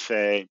paper to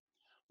say,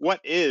 what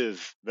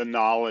is the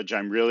knowledge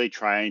I'm really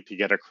trying to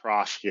get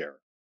across here?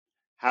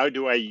 How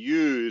do I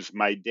use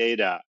my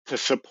data to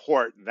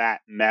support that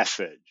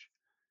message?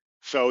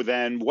 So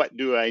then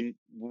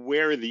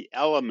where are the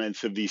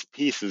elements of these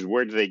pieces?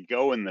 Where do they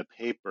go in the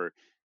paper?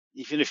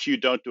 Even if you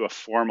don't do a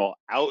formal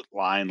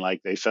outline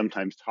like they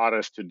sometimes taught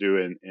us to do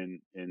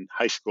in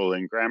high school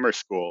and grammar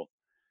school,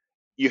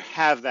 you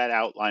have that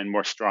outline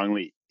more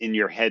strongly in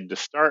your head to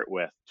start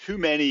with. Too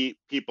many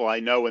people I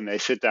know, when they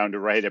sit down to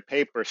write a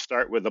paper,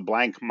 start with a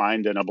blank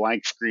mind and a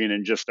blank screen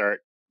and just start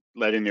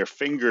letting their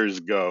fingers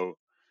go.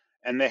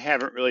 And they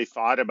haven't really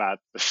thought about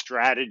the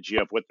strategy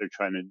of what they're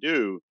trying to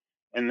do.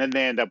 And then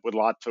they end up with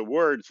lots of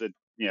words that,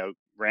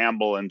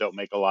 ramble and don't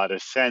make a lot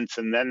of sense.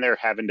 And then they're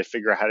having to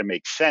figure out how to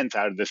make sense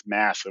out of this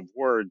mass of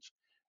words.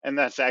 And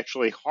that's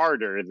actually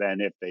harder than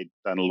if they'd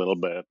done a little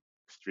bit of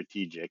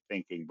strategic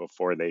thinking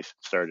before they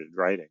started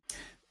writing.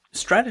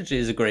 Strategy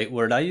is a great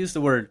word. I use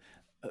the word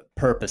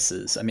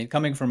purposes. I mean,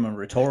 coming from a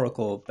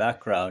rhetorical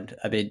background,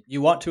 I mean,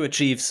 you want to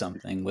achieve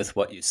something with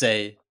what you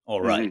say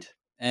or write.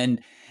 Mm-hmm.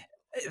 And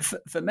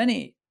for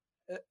many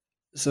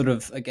sort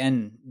of,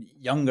 again,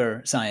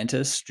 younger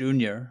scientists,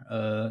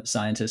 junior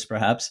scientists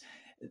perhaps,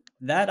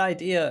 that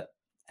idea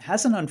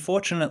hasn't,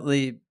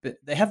 unfortunately,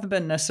 they haven't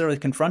been necessarily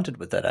confronted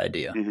with that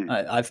idea. Mm-hmm.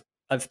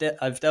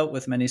 I've dealt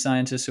with many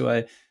scientists who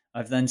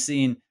I've then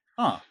seen,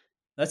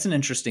 that's an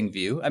interesting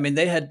view. I mean,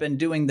 they had been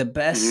doing the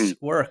best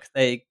mm-hmm. work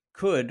they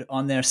could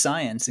on their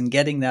science and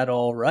getting that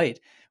all right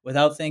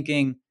without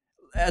thinking,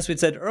 as we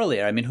said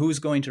earlier, I mean, who's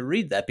going to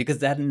read that? Because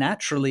that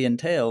naturally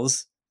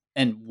entails,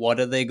 and what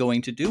are they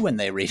going to do when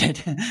they read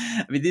it?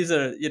 I mean, these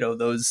are,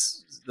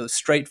 those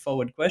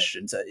straightforward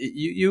questions.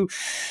 You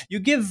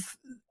give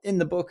in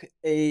the book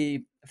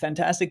a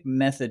fantastic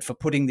method for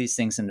putting these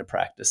things into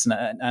practice.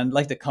 And I'd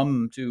like to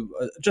come to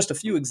just a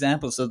few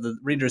examples so the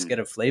readers get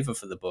a flavor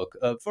for the book.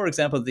 For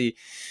example, the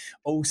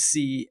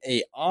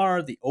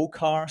OCAR, the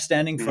OCAR,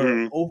 standing for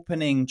mm-hmm.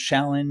 Opening,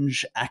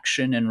 Challenge,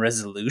 Action, and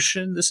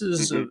Resolution. This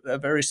is mm-hmm. a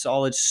very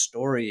solid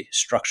story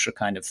structure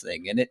kind of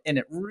thing. And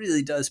it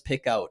really does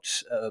pick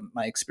out,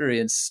 my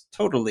experience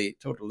totally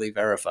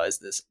verifies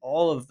this,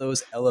 all of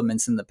those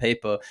elements in the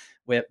paper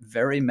where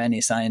very many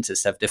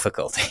scientists have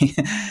difficulty.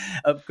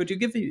 Could you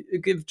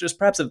give just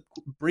perhaps a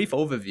brief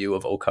overview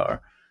of OCAR?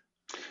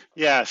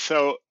 Yeah,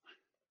 so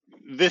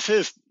this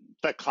is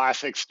the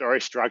classic story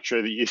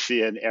structure that you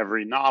see in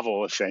every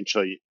novel,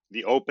 essentially.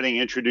 The opening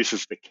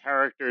introduces the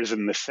characters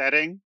and the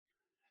setting.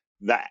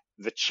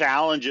 The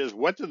challenge is,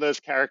 what do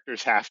those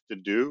characters have to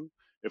do?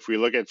 If we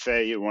look at,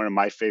 say, one of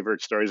my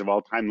favorite stories of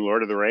all time,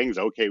 Lord of the Rings,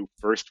 okay,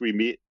 first we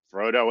meet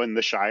Frodo in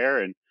the Shire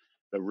and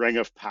the Ring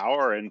of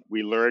Power, and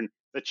we learn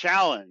the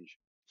challenge.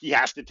 He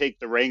has to take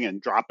the ring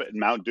and drop it in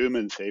Mount Doom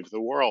and save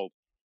the world.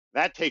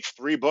 That takes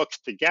 3 books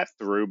to get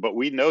through, but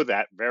we know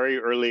that very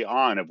early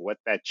on of what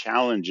that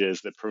challenge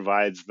is that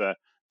provides the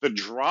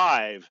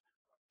drive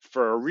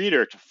for a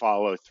reader to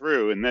follow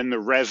through. And then the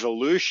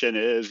resolution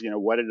is,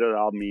 what did it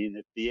all mean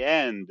at the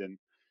end? And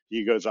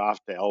he goes off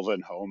to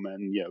Elvenhome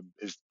and,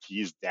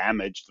 he's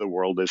damaged, the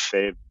world is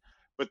saved.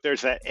 But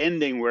there's that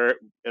ending where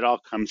it all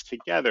comes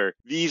together.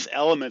 These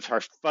elements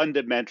are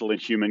fundamental in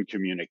human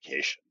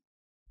communication.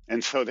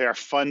 And so they are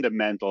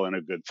fundamental in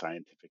a good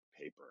scientific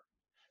paper.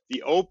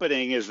 The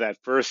opening is that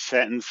first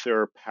sentence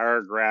or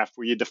paragraph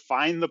where you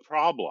define the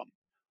problem.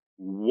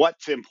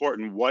 What's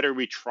important? What are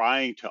we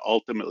trying to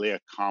ultimately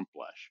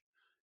accomplish?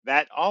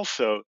 That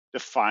also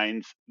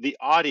defines the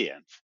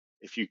audience.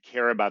 If you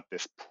care about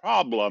this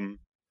problem,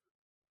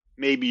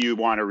 maybe you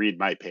want to read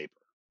my paper.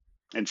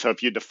 And so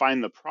if you define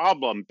the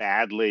problem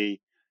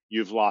badly,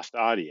 you've lost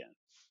audience.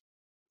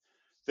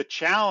 The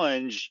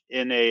challenge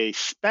in a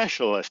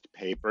specialist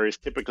paper is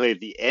typically at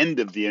the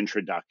end of the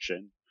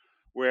introduction,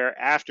 where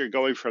after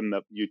going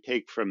you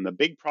take from the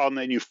big problem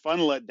and you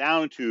funnel it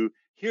down to,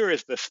 here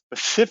is the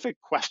specific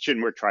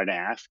question we're trying to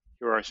ask.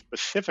 Here are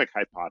specific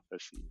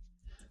hypotheses.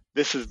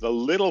 This is the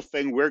little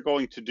thing we're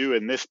going to do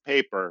in this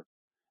paper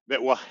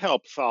that will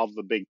help solve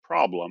the big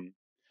problem.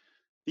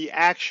 The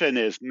action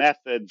is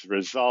methods,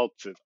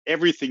 results,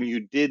 everything you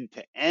did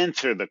to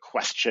answer the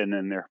question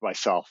and thereby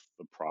solve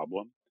the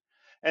problem.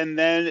 And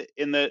then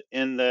in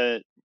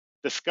the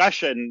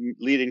discussion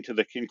leading to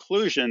the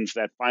conclusions,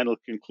 that final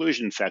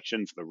conclusion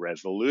section is the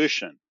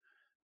resolution,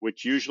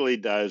 which usually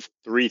does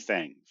 3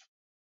 things.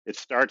 It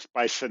starts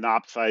by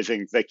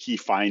synopsizing the key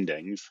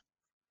findings.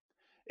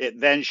 It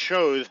then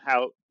shows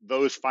how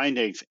those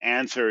findings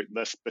answer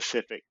the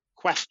specific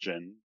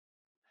question.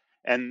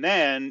 And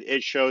then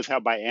it shows how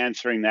by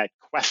answering that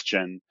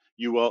question,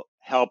 you will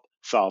help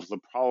solve the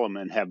problem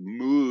and have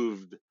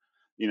moved,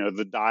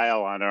 the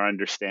dial on our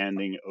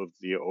understanding of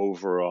the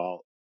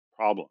overall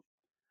problem.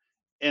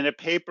 In a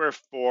paper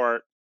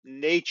for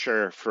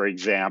Nature, for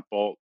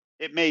example,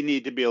 it may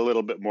need to be a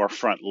little bit more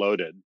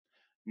front-loaded,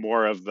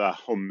 more of the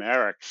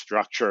Homeric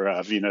structure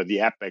of,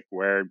 the epic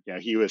where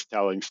he was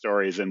telling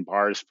stories in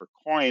bars for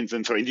coins,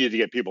 and so he needed to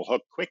get people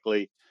hooked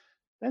quickly.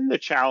 Then the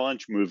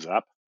challenge moves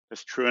up.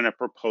 It's true in a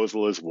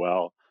proposal as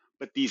well.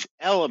 But these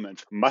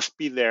elements must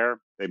be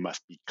there, they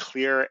must be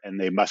clear, and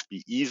they must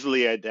be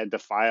easily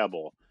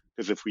identifiable.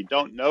 Because if we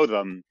don't know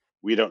them,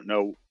 we don't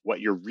know what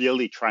you're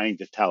really trying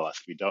to tell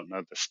us. We don't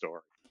know the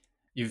story.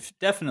 You've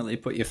definitely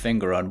put your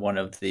finger on one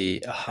of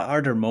the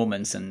harder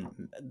moments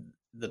in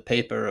the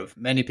paper of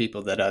many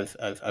people that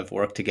I've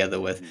worked together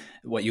with,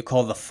 what you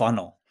call the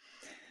funnel.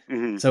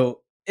 Mm-hmm.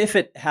 So if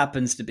it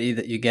happens to be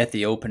that you get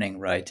the opening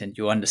right and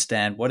you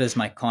understand what is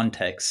my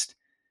context,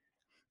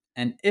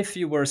 and if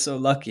you were so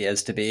lucky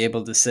as to be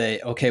able to say,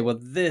 okay, well,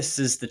 this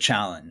is the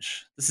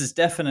challenge. This is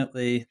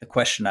definitely the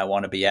question I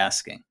want to be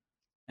asking.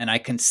 And I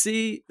can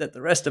see that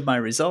the rest of my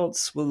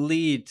results will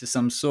lead to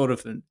some sort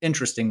of an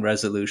interesting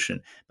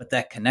resolution. But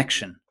that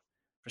connection,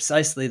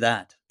 precisely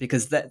that,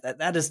 because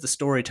that is the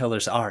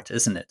storyteller's art,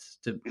 isn't it?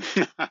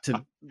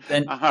 To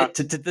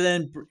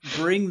then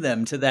bring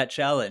them to that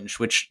challenge,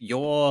 which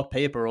your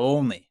paper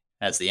only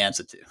has the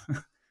answer to.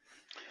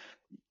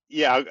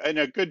 Yeah, and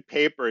a good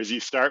paper is you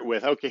start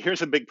with, okay,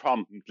 here's a big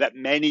problem that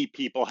many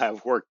people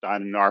have worked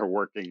on and are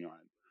working on.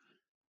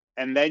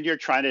 And then you're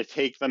trying to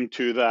take them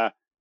to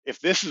if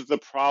this is the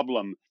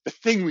problem, the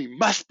thing we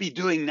must be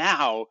doing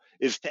now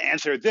is to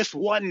answer this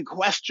one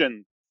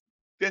question.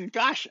 Then,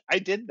 gosh, I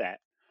did that.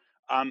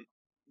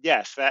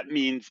 Yes, that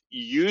means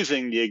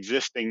using the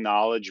existing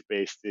knowledge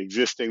base, the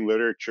existing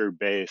literature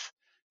base,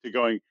 to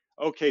going,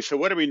 okay, so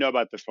what do we know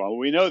about this problem?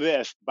 We know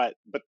this, but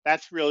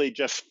that's really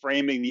just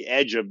framing the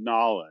edge of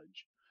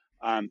knowledge,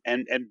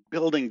 and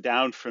building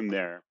down from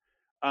there.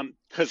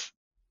 Because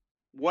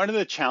one of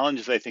the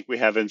challenges I think we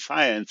have in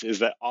science is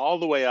that all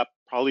the way up,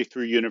 probably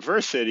through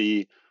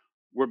university,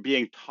 we're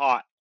being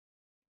taught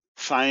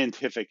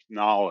scientific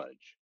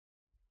knowledge.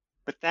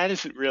 But that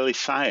isn't really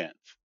science.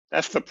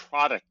 That's the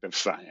product of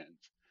science.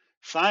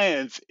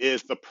 Science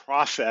is the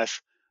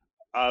process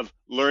of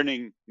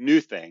learning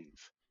new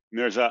things. And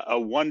there's a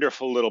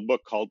wonderful little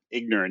book called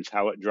Ignorance,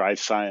 How It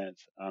Drives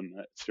Science,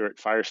 that Stuart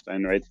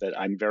Firestein writes, that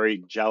I'm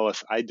very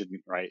jealous I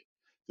didn't write.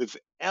 It's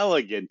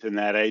elegant in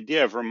that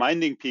idea of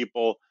reminding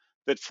people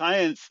that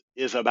science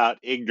is about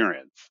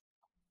ignorance.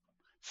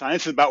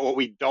 Science is about what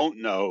we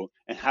don't know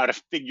and how to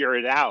figure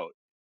it out.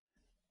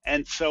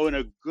 And so in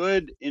a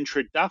good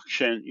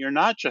introduction, you're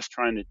not just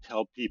trying to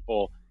tell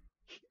people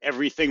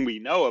everything we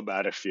know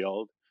about a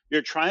field.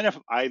 You're trying to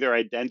either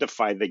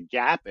identify the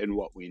gap in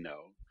what we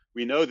know.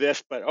 We know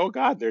this, but oh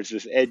God, there's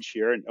this edge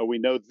here. And oh, we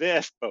know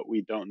this, but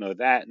we don't know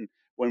that. And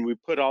when we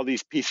put all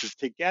these pieces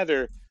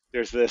together,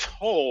 there's this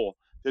hole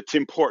that's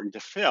important to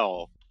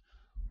fill.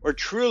 Or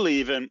truly,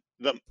 even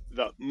the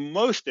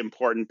most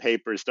important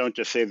papers don't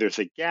just say there's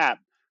a gap,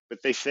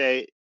 but they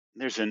say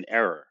there's an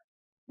error.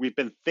 We've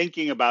been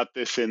thinking about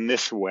this in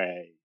this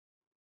way,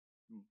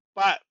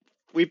 but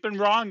we've been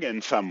wrong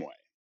in some way.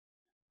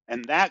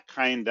 And that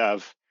kind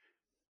of,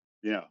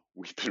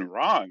 we've been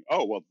wrong.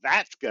 Oh, well,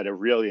 that's going to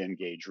really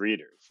engage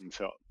readers. And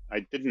so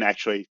I didn't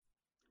actually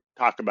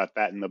talk about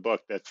that in the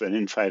book. That's an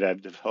insight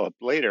I've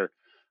developed later.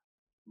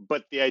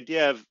 But the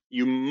idea of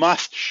you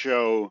must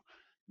show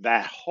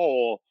that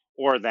hole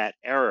or that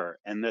error,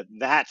 and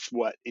that's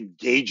what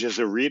engages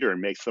a reader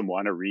and makes them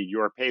want to read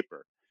your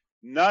paper.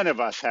 None of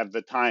us have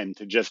the time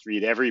to just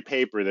read every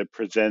paper that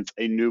presents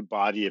a new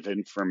body of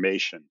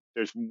information.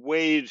 There's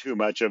way too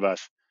much of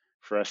us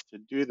for us to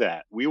do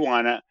that. We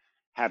want to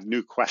have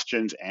new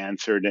questions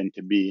answered and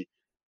to be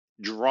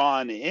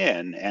drawn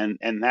in.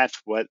 And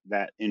that's what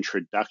that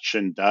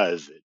introduction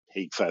does. It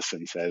takes us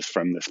and says,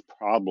 from this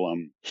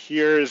problem,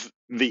 here's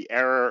the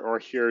error or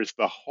here's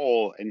the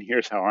hole, and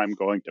here's how I'm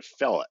going to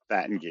fill it.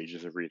 That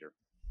engages a reader.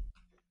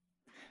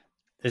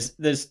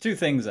 There's two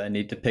things I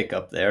need to pick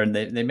up there, and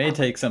they may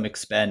take some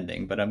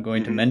expanding, but I'm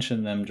going to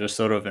mention them just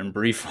sort of in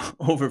brief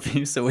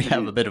overview so we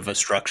have a bit of a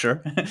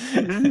structure.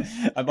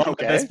 I'm on my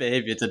best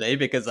behavior today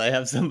because I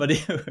have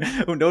somebody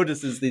who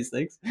notices these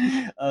things.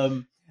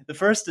 The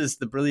first is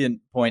the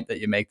brilliant point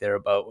that you make there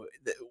about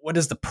what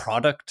is the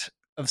product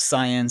of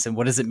science and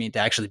what does it mean to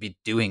actually be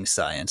doing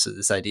science, so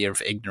this idea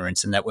of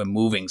ignorance and that we're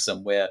moving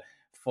somewhere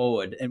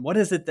forward. And what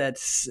is it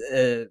that's,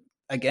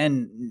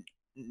 again,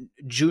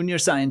 junior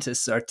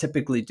scientists are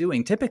typically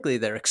doing? Typically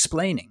they're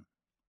explaining,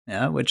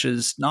 which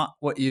is not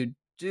what you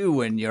do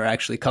when you're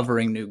actually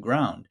covering new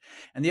ground.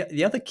 And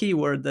the other key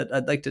word that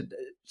I'd like to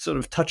sort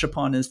of touch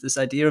upon is this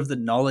idea of the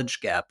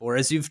knowledge gap, or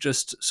as you've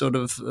just sort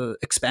of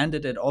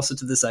expanded it also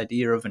to this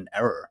idea of an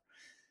error.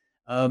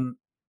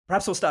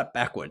 Perhaps we'll start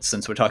backwards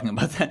since we're talking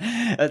about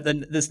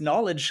that. This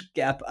knowledge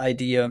gap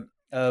idea.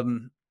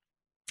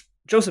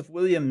 Joseph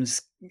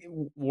Williams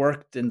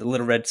worked in the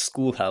Little Red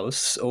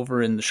Schoolhouse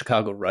over in the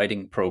Chicago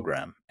Writing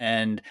Program,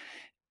 and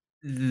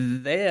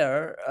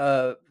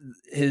there,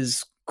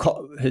 his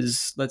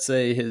let's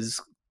say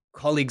his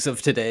colleagues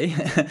of today,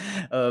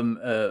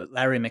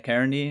 Larry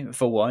McCartney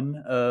for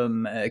one,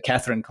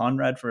 Catherine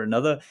Conrad for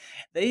another,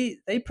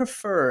 they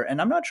prefer,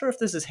 and I'm not sure if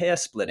this is hair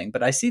splitting,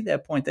 but I see their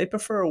point. They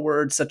prefer a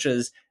word such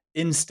as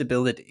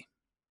instability.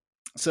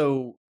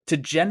 So to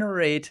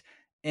generate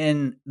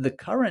in the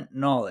current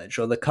knowledge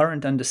or the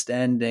current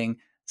understanding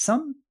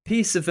some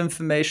piece of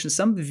information,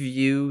 some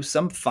view,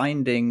 some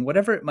finding,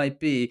 whatever it might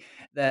be,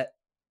 that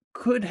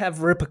could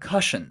have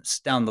repercussions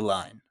down the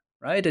line,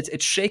 right?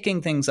 It's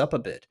shaking things up a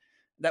bit.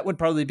 That would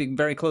probably be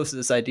very close to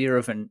this idea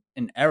of an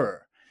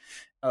error.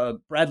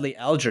 Bradley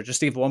Alger, just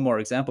to give one more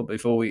example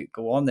before we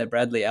go on there,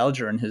 Bradley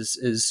Alger in his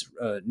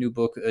new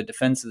book,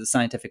 Defense of the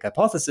Scientific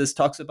Hypothesis,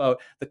 talks about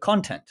the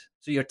content.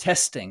 So you're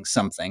testing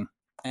something,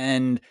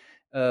 and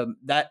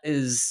that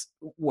is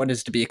what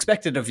is to be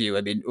expected of you.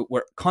 I mean,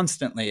 we're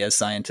constantly, as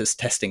scientists,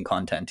 testing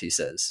content, he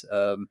says.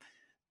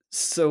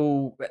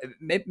 So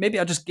maybe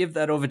I'll just give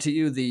that over to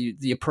you,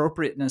 the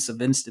appropriateness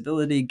of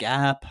instability,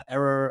 gap,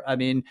 error. I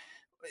mean,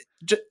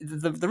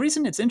 the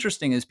reason it's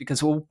interesting is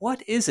because, well,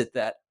 what is it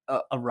that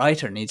a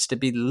writer needs to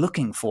be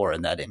looking for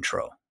in that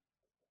intro?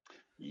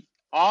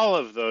 All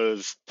of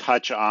those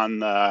touch on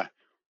the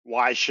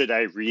why should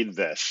I read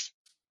this?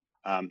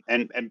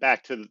 And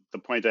back to the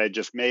point that I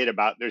just made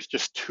about there's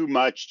just too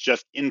much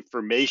just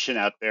information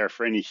out there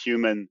for any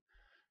human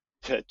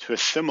to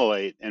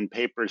assimilate, and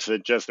papers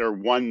that just are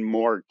one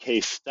more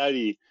case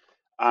study.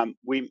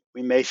 We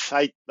may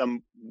cite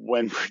them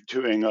when we're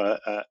doing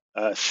a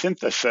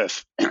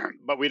synthesis,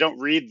 but we don't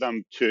read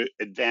them to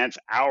advance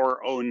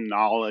our own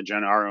knowledge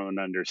and our own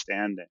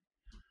understanding.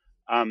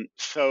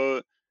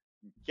 So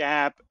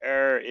gap,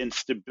 error,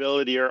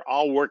 instability are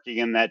all working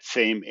in that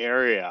same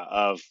area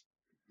of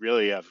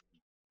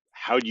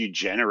how do you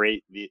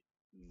generate the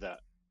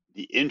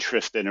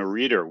interest in a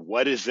reader?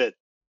 What is it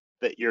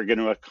that you're going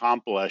to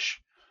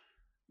accomplish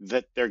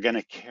that they're going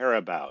to care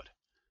about?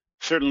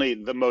 Certainly,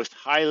 the most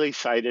highly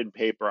cited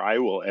paper I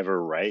will ever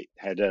write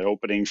had an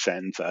opening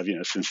sentence of,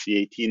 since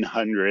the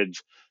 1800s,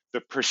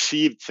 the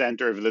perceived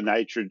center of the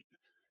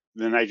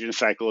nitrogen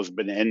cycle has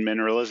been end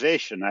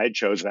mineralization. I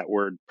chose that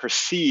word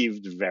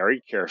perceived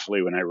very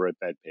carefully when I wrote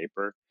that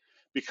paper,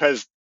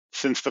 because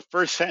since the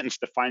first sentence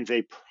defines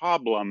a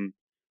problem,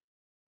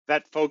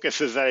 that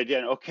focuses that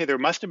idea, okay, there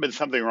must have been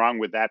something wrong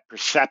with that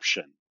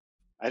perception.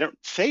 I don't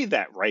say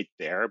that right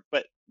there,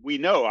 but we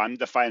know I'm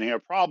defining a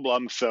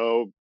problem,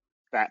 so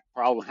that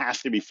problem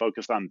has to be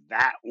focused on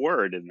that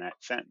word in that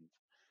sentence.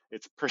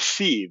 It's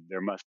perceived. There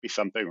must be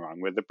something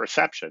wrong with the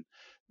perception.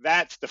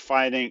 That's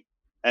defining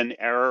an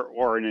error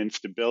or an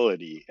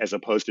instability as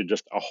opposed to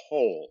just a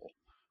whole.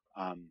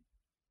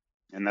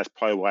 And that's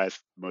probably why it's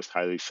the most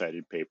highly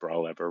cited paper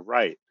I'll ever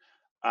write.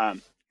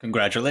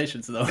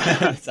 Congratulations, though.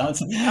 sounds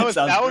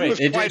that great. One was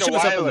quite a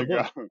while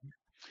ago.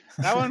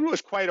 That one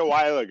was quite a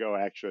while ago,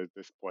 actually, at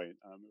this point.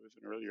 It was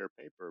an earlier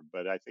paper,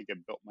 but I think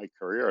it built my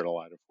career in a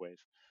lot of ways.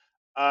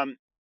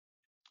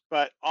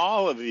 But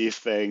all of these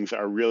things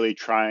are really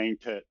trying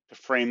to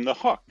frame the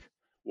hook.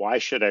 Why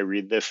should I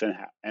read this,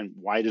 and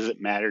why does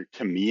it matter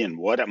to me, and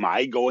what am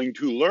I going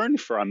to learn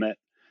from it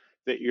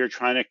that you're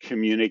trying to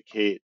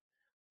communicate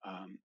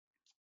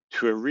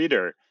to a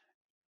reader?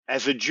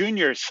 As a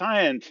junior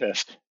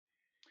scientist,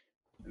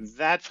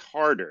 that's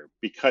harder,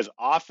 because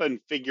often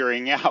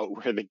figuring out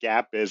where the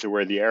gap is or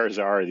where the errors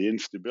are or the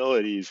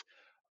instabilities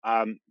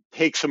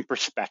takes some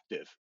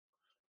perspective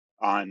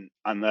on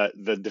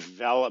the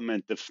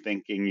development of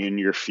thinking in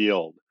your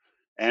field.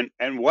 And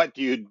what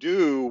do you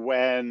do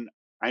when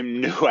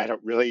I'm new? I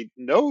don't really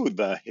know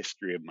the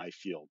history of my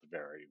field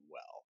very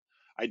well.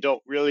 I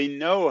don't really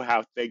know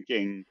how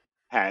thinking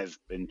has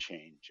been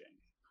changing.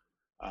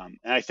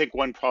 And I think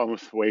one problem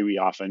with the way we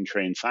often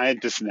train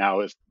scientists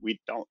now is we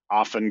don't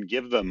often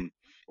give them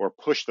or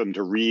push them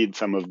to read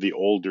some of the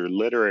older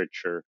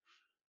literature.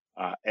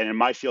 And in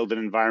my field in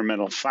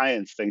environmental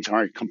science, things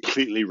aren't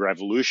completely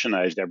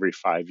revolutionized every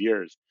 5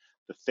 years.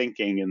 The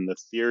thinking and the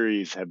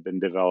theories have been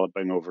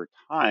developing over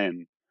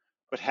time,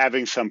 but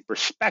having some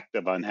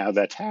perspective on how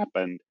that's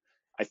happened,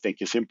 I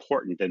think, is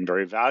important and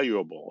very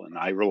valuable. And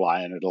I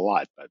rely on it a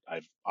lot, but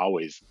I've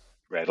always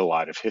read a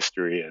lot of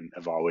history and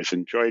have always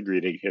enjoyed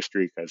reading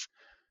history because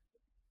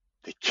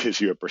it gives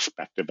you a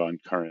perspective on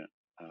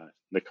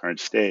the current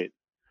state.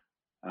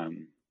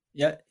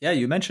 Yeah.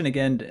 You mentioned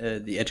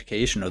again the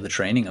education or the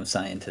training of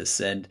scientists,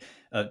 and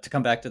to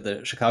come back to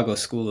the Chicago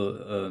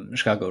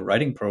Chicago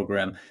writing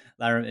program,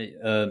 Larry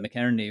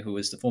McInerney, who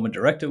was the former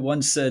director,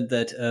 once said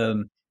that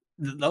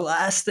the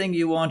last thing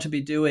you want to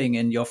be doing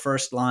in your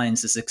first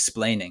lines is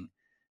explaining.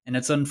 And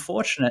it's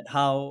unfortunate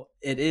how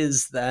it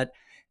is that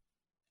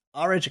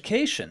our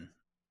education,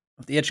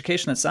 the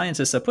education that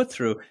scientists are put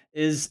through,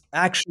 is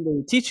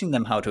actually teaching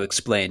them how to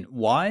explain.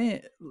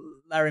 Why?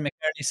 Larry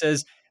McInerney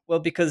says, well,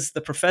 because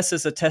the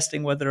professors are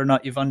testing whether or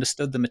not you've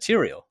understood the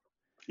material.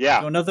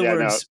 Yeah. So in other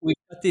words, we've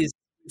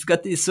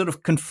got these sort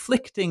of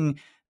conflicting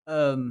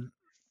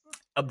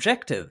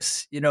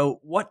objectives.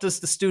 What does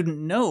the student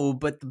know?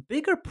 But the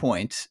bigger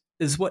point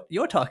is what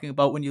you're talking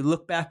about when you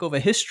look back over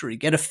history,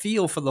 get a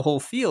feel for the whole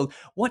field.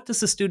 What does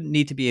the student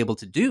need to be able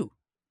to do?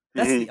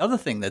 That's the other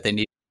thing that they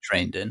need to be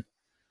trained in.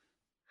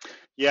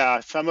 Yeah,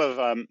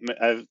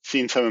 I've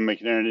seen some of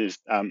McInerney's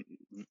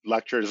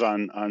lectures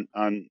on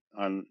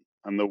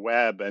the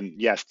web, and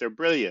yes, they're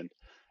brilliant.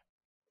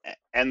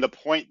 And the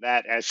point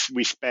that as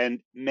we spend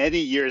many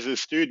years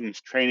as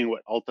students training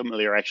what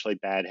ultimately are actually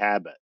bad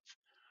habits,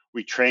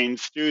 we train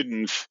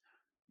students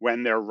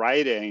when they're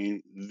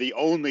writing, the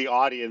only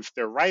audience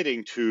they're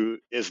writing to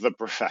is the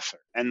professor.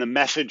 And the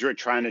message we're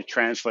trying to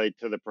translate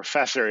to the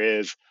professor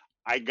is,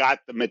 I got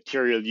the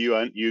material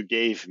you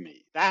gave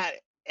me. That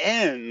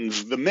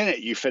ends the minute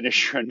you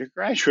finish your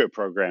undergraduate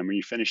program or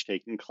you finish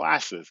taking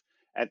classes.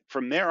 And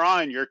from there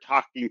on, you're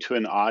talking to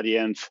an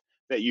audience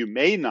that you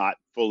may not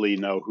fully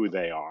know who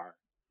they are.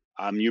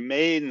 You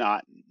may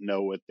not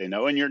know what they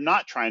know, and you're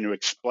not trying to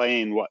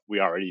explain what we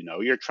already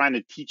know. You're trying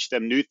to teach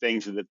them new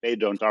things that they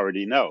don't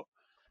already know.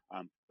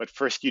 But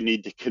first, you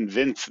need to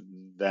convince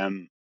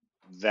them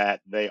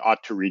that they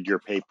ought to read your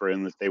paper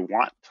and that they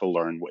want to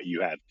learn what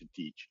you have to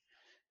teach.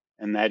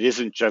 And that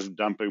isn't just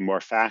dumping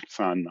more facts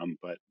on them,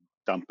 but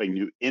dumping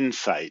new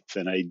insights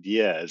and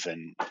ideas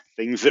and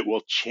things that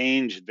will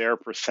change their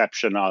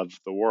perception of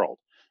the world.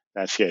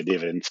 That's the idea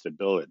of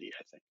instability,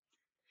 I think.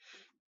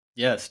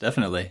 Yes,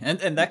 definitely,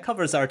 and that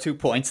covers our 2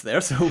 points there.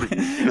 So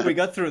we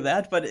got through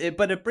that, but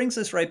it brings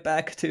us right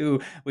back to,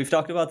 we've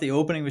talked about the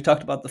opening, we've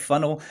talked about the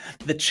funnel.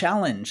 The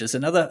challenge is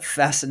another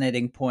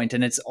fascinating point,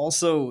 and it's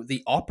also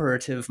the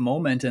operative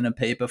moment in a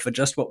paper for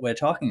just what we're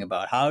talking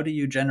about. How do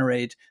you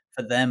generate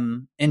for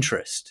them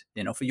interest,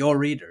 for your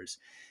readers?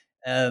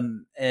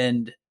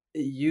 And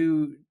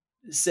you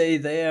say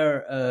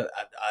there,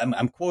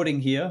 I'm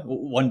quoting here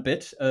one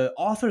bit,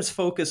 authors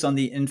focus on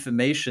the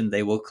information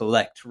they will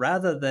collect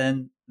rather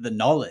than the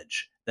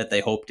knowledge that they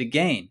hope to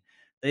gain.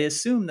 They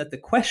assume that the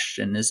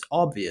question is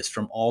obvious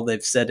from all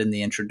they've said in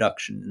the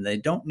introduction, and they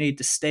don't need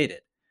to state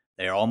it.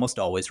 They are almost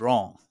always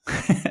wrong.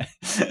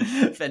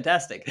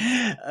 Fantastic.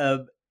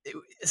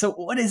 So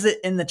what is it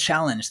in the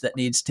challenge that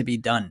needs to be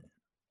done?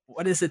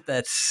 What is it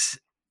that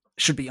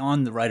should be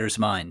on the writer's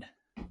mind?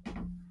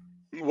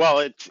 Well,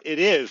 it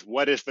is,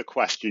 what is the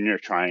question you're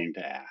trying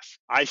to ask?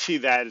 I see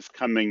that as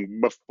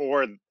coming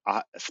before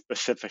a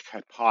specific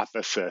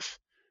hypothesis,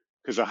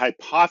 because a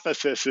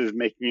hypothesis is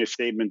making a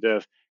statement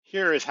of,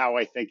 here is how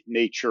I think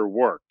nature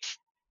works,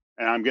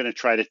 and I'm going to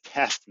try to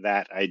test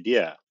that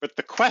idea. But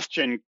the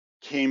question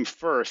came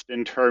first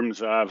in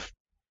terms of,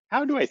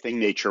 how do I think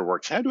nature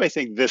works? How do I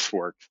think this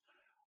works?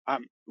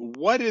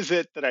 What is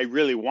it that I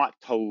really want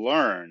to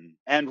learn?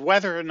 And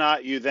whether or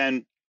not you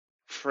then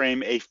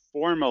frame a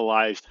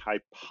formalized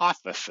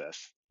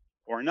hypothesis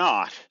or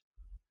not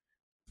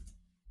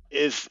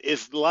is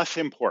less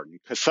important,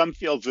 because some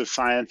fields of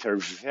science are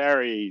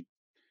very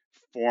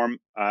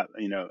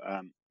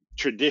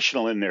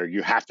traditional in there.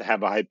 You have to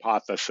have a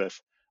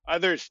hypothesis.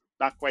 Others,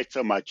 not quite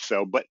so much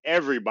so, but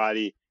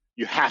everybody,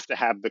 you have to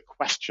have the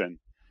question.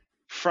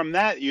 From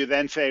that, you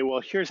then say,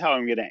 well, here's how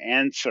I'm going to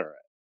answer it.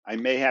 I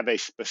may have a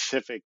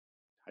specific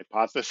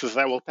hypothesis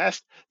I will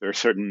test. There are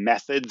certain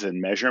methods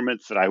and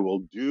measurements that I will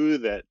do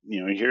that,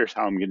 here's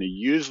how I'm going to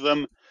use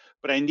them.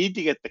 But I need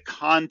to get the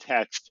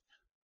context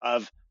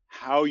of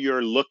how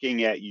you're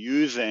looking at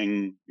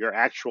using your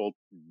actual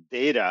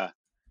data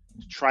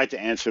to try to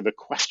answer the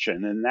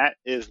question. And that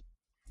is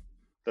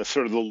the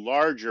sort of the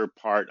larger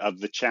part of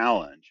the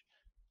challenge.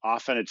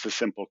 Often it's a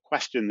simple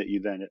question that you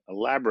then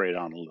elaborate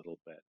on a little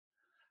bit.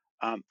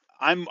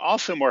 I'm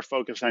also more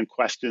focused on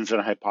questions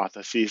and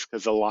hypotheses,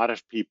 because a lot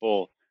of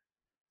people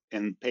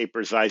in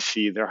papers I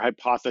see, their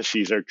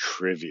hypotheses are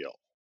trivial.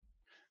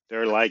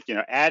 They're like,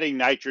 adding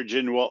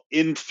nitrogen will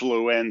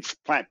influence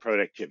plant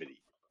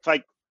productivity. It's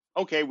like,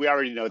 okay, we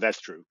already know that's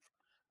true.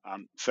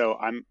 So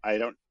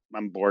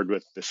I'm bored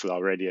with this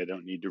already. I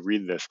don't need to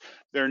read this.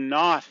 They're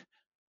not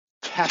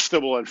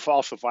testable and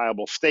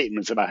falsifiable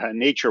statements about how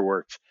nature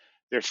works.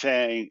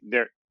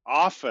 They're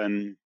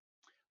often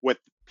what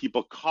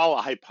people call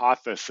a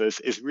hypothesis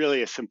is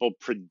really a simple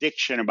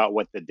prediction about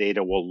what the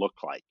data will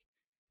look like.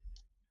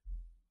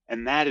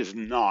 And that is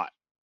not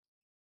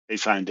a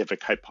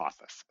scientific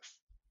hypothesis,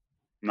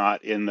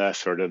 not in the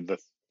sort of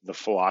the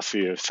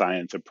philosophy of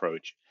science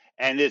approach.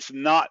 And it's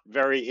not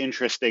very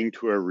interesting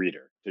to a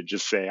reader to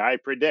just say, I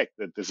predict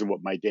that this is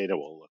what my data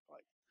will look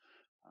like.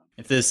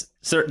 If there's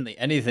certainly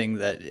anything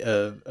that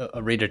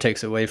a reader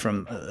takes away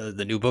from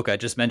the new book I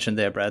just mentioned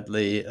there,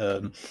 Bradley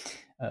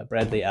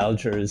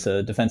Alger's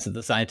Defense of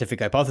the Scientific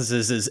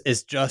Hypothesis,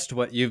 is just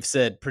what you've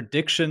said.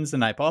 Predictions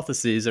and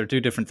hypotheses are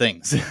two different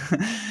things.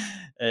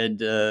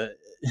 And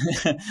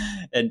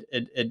and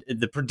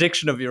the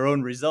prediction of your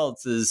own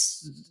results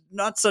is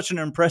not such an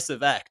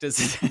impressive act,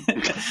 is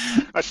it?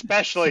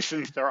 Especially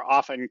since they're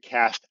often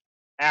cast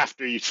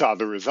after you saw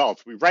the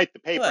results. We write the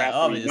paper after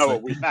obviously. We know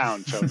what we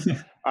found. So,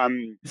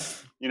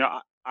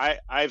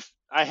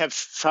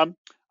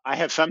 I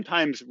have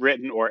sometimes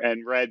written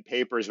and read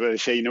papers where they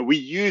say, we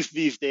use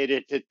these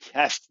data to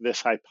test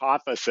this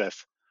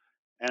hypothesis,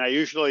 and I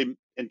usually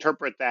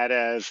interpret that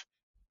as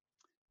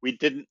we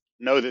didn't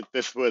know that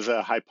this was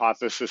a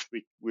hypothesis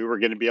we were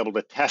going to be able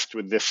to test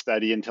with this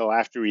study until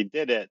after we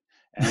did it.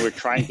 And we're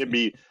trying to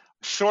be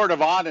sort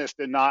of honest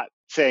and not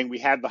saying we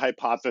had the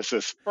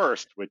hypothesis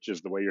first, which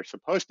is the way you're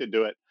supposed to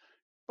do it.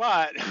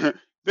 But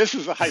this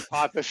is a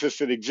hypothesis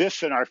that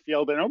exists in our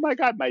field, and oh my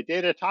God, my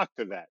data talk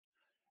to that.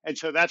 And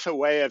so that's a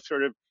way of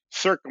sort of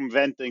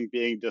circumventing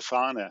being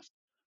dishonest.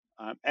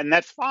 and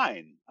that's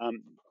fine.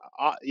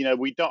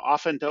 We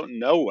often don't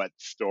know what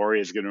story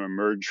is going to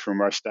emerge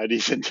from our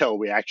studies until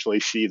we actually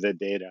see the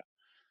data.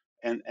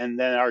 And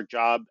then our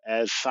job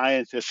as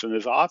scientists and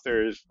as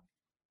authors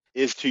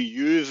is to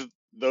use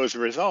those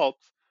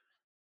results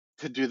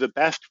to do the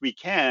best we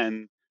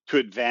can to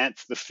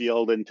advance the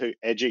field and to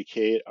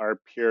educate our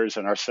peers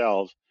and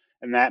ourselves.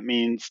 And that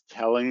means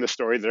telling the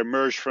story that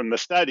emerged from the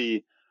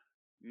study,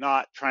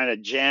 not trying to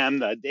jam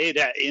the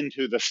data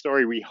into the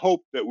story we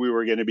hoped that we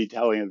were going to be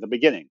telling at the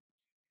beginning.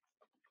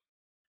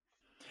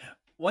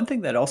 One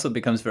thing that also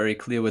becomes very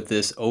clear with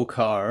this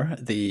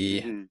OCAR,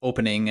 the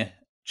opening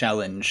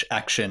challenge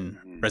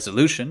action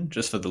resolution,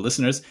 just for the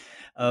listeners,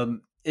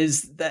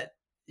 is that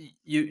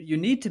you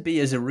need to be,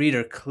 as a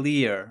reader,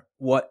 clear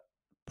what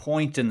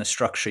point in the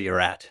structure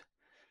you're at.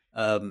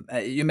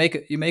 You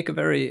make a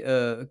very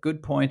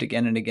good point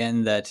again and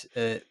again that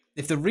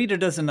if the reader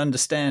doesn't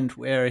understand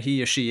where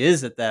he or she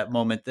is at that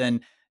moment,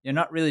 then you're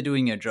not really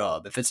doing your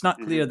job. If it's not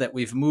clear that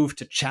we've moved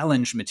to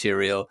challenge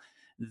material,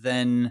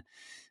 then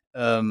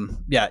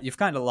you've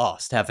kind of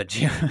lost, haven't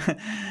you?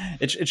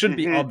 It should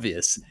be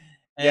obvious.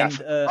 And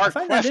yes. Our I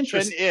find question that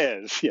interesting.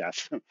 is,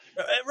 yes.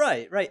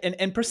 Right.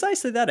 And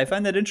precisely that. I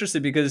find that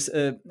interesting because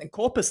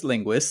corpus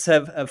linguists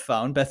have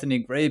found, Bethany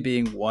Gray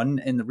being one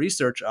in the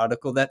research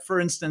article, that, for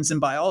instance, in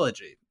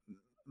biology,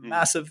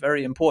 massive,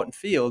 very important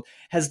field,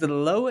 has the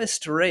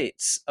lowest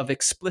rates of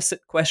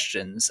explicit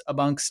questions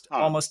amongst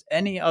almost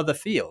any other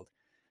field.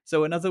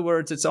 So in other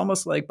words, it's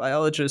almost like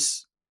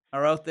biologists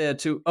are out there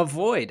to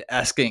avoid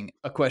asking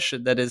a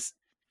question that is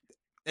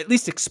at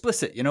least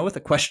explicit, with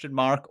a question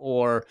mark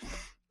or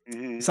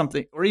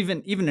something, or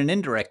even an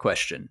indirect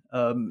question.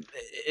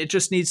 It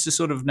just needs to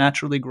sort of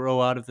naturally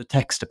grow out of the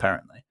text,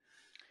 apparently.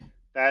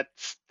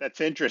 That's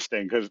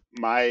interesting, because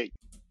my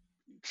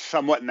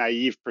somewhat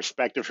naive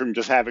perspective from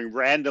just having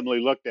randomly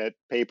looked at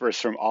papers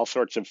from all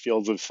sorts of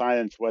fields of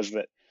science was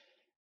that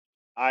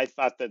I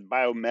thought that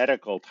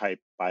biomedical type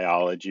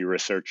biology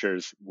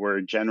researchers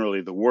were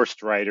generally the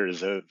worst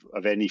writers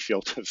of any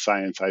field of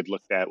science I'd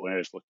looked at when I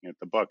was looking at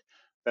the book.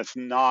 That's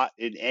not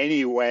in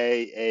any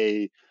way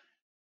a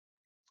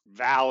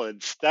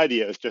valid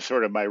study. It was just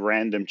sort of my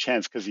random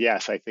chance, because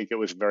yes, I think it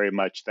was very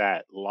much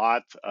that.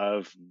 Lots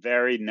of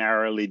very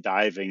narrowly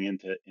diving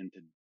into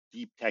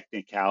deep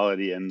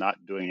technicality and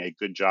not doing a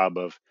good job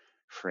of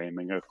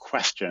framing a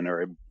question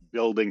or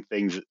building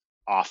things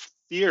off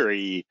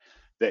theory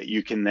that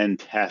you can then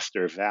test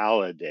or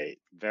validate.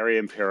 Very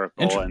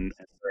empirical and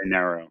very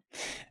narrow.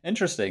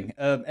 Interesting.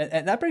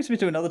 And that brings me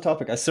to another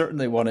topic I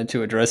certainly wanted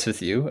to address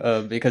with you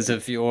because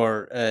of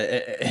your,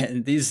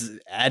 these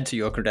add to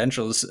your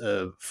credentials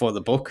for the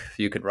book.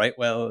 You can write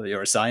well,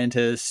 you're a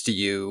scientist,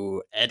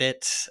 you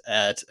edit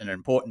at an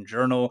important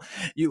journal.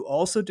 You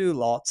also do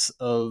lots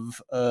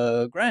of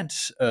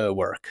grant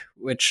work,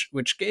 which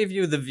gave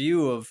you the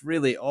view of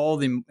really all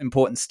the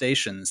important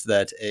stations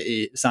that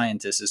a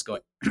scientist is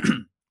going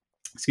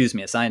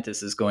a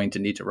scientist is going to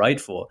need to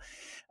write for.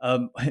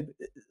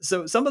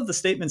 So some of the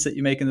statements that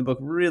you make in the book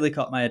really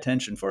caught my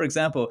attention. For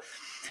example,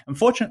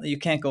 unfortunately, you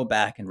can't go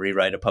back and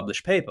rewrite a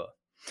published paper.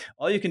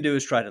 All you can do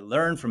is try to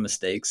learn from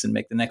mistakes and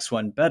make the next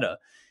one better.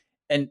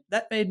 And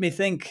that made me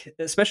think,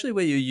 especially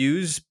where you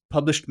use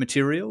published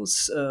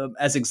materials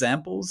as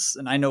examples.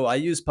 And I know I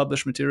use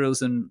published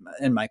materials in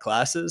my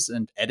classes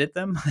and edit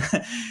them.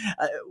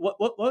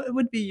 What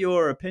would be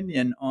your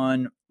opinion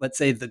on, let's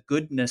say, the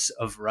goodness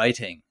of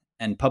writing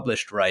and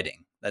published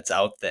writing that's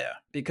out there?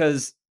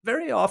 Because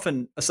very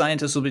often a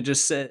scientist will be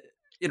just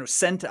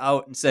sent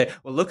out and say,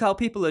 well, look how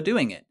people are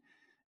doing it.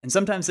 And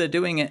sometimes they're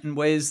doing it in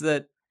ways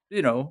that,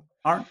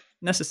 aren't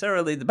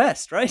necessarily the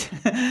best, right?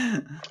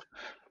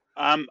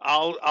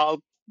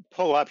 I'll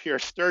pull up here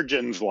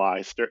Sturgeon's law.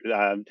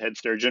 Ted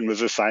Sturgeon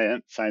was a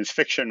science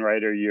fiction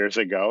writer years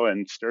ago,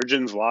 and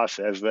Sturgeon's law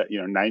says that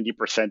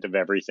 90% of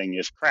everything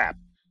is crap.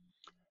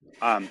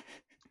 And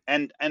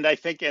I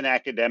think in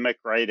academic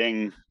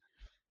writing,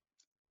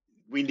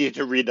 we need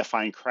to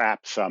redefine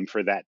crap some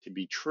for that to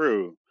be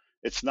true.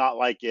 It's not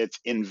like it's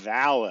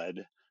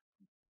invalid,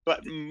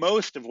 but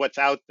most of what's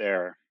out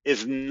there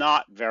is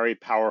not very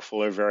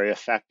powerful or very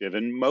effective,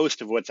 and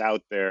most of what's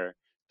out there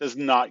does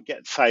not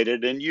get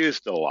cited and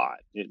used a lot.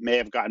 It may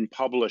have gotten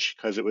published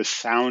because it was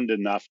sound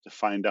enough to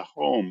find a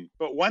home.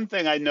 But one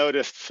thing I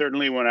noticed,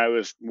 certainly when I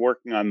was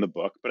working on the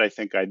book, but I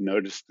think I'd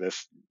noticed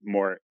this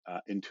more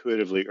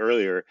intuitively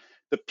earlier,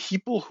 the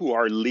people who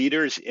are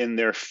leaders in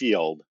their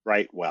field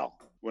write well.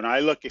 When I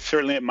look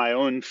certainly at my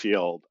own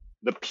field,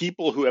 the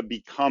people who have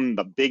become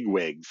the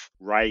bigwigs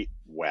write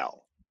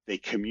well. They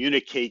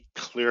communicate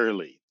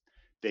clearly.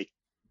 They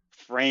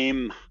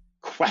frame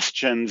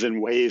questions in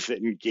ways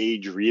that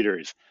engage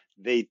readers.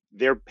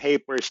 Their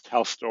papers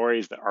tell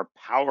stories that are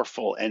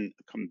powerful and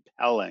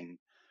compelling,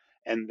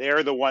 and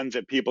they're the ones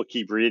that people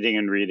keep reading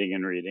and reading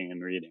and reading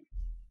and reading.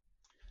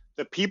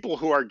 The people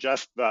who are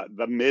just the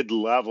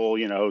mid-level,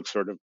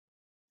 sort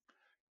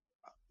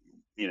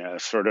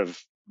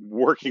of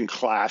working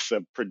class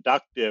of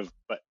productive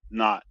but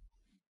not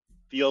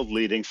field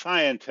leading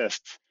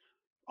scientists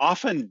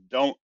often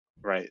don't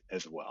right,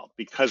 as well,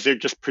 because they're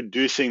just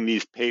producing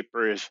these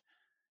papers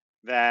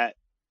that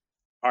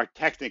are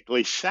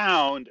technically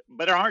sound,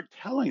 but aren't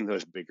telling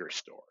those bigger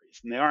stories.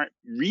 And they aren't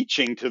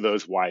reaching to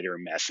those wider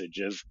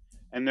messages.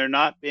 And they're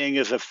not being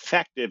as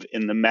effective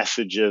in the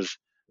messages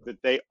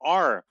that they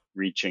are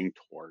reaching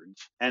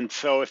towards. And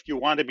so, if you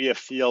want to be a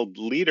field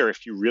leader,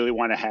 if you really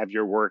want to have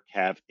your work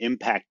have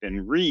impact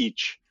and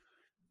reach,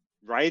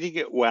 writing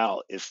it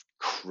well is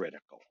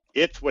critical.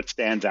 It's what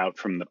stands out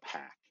from the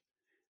pack.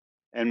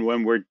 And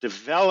when we're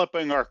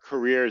developing our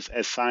careers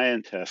as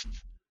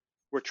scientists,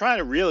 we're trying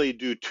to really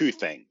do two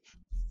things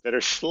that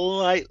are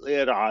slightly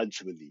at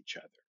odds with each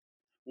other.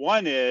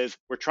 One is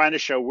we're trying to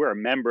show we're a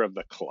member of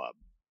the club.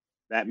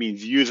 That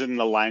means using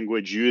the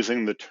language,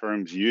 using the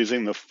terms,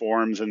 using the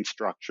forms and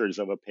structures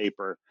of a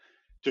paper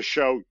to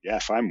show,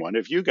 yes, I'm one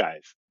of you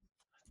guys.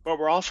 But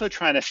we're also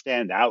trying to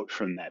stand out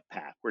from that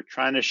pack. We're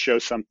trying to show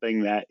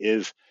something that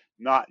is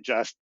not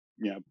just,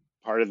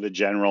 part of the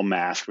general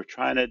mass. We're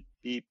trying to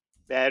be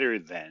better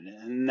than.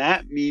 And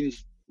that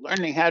means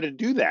learning how to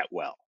do that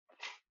well.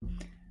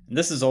 And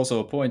this is also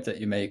a point that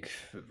you make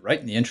right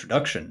in the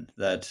introduction,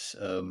 that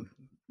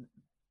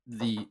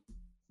the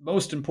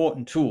most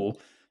important tool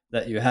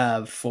that you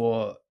have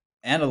for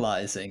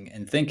analyzing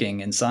and thinking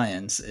in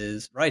science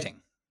is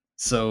writing.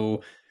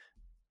 So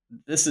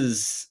this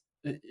is,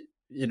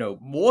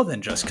 more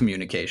than just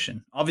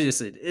communication.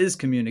 Obviously, it is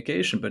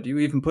communication, but you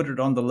even put it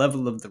on the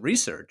level of the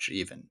research,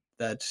 even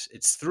that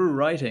it's through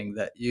writing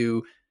that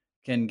you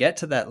can get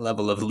to that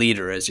level of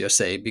leader, as you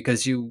say,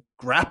 because you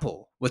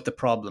grapple with the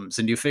problems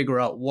and you figure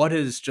out what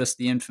is just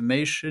the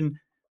information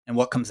and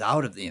what comes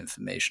out of the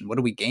information. What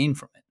do we gain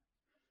from it?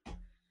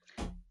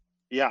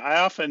 Yeah, I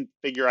often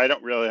figure I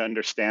don't really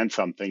understand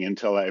something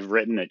until I've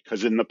written it,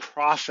 because in the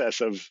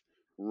process of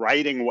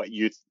writing what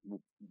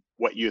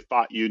you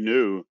thought you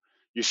knew,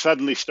 you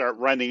suddenly start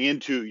running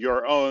into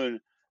your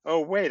own,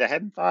 oh wait, I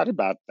hadn't thought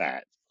about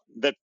that.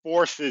 That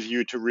forces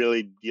you to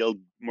really deal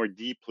more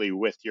deeply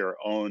with your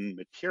own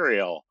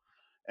material,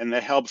 and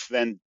that helps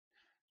then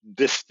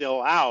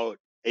distill out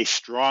a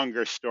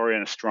stronger story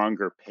and a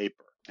stronger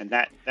paper. And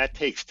that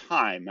takes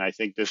time. I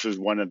think this is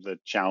one of the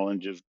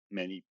challenges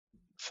many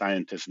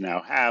scientists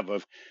now have,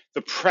 of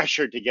the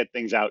pressure to get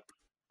things out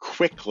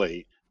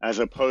quickly as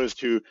opposed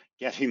to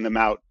getting them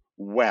out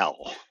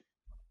well.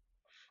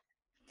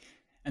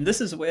 And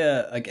this is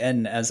where,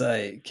 again, as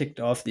I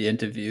kicked off the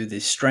interview, the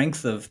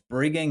strength of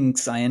bringing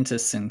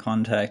scientists in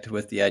contact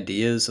with the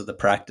ideas of the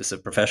practice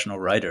of professional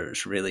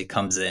writers really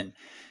comes in.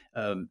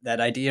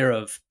 That idea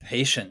of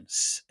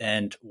patience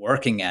and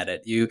working at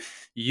it. You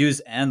use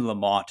Anne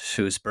Lamott,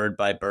 whose Bird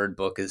by Bird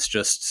book is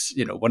just,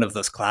 one of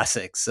those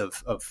classics of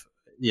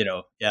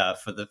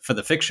for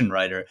the fiction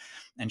writer.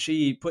 And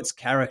she puts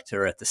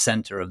character at the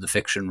center of the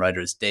fiction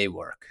writer's day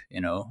work,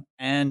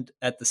 and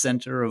at the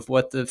center of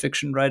what the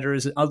fiction writer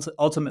is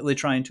ultimately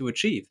trying to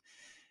achieve.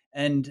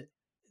 And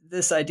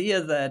this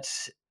idea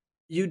that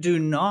you do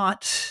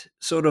not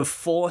sort of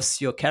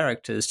force your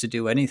characters to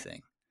do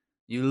anything.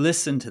 You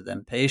listen to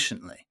them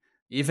patiently,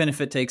 even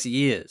if it takes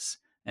years,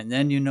 and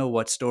then you know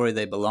what story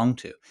they belong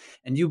to.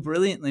 And you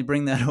brilliantly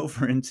bring that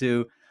over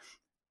into,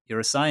 you're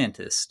a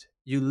scientist.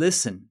 You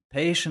listen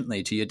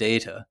patiently to your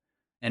data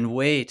and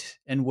wait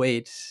and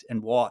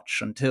watch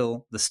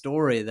until the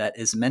story that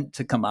is meant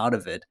to come out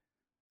of it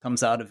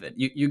comes out of it.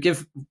 You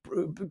give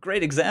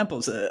great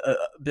examples.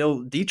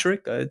 Bill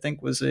Dietrich, I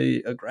think, was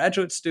a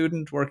graduate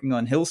student working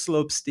on hill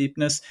slope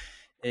steepness.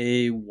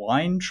 A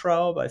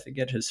Weintraub, I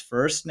forget his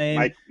first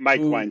name. Mike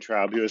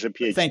Weintraub, he was a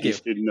PhD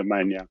student of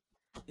mine, yeah.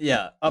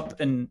 Yeah,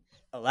 up in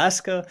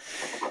Alaska,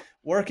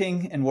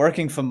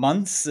 working for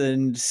months,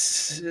 and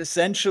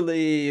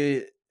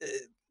essentially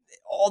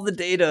all the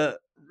data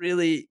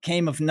really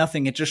came of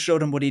nothing. It just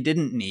showed him what he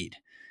didn't need.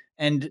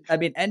 And I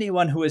mean,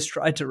 anyone who has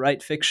tried to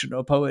write fiction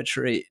or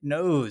poetry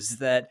knows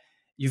that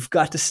you've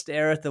got to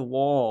stare at the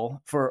wall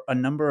for a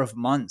number of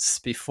months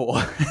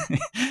before,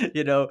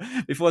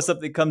 before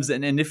something comes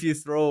in. And if you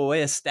throw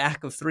away a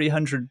stack of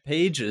 300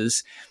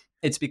 pages,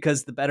 it's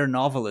because the better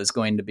novel is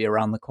going to be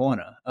around the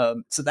corner.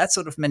 So that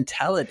sort of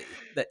mentality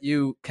that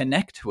you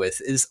connect with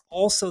is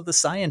also the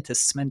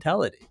scientist's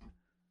mentality.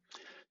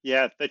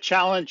 Yeah, the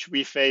challenge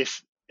we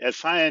face as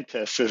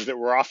scientists is that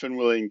we're often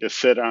willing to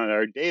sit on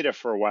our data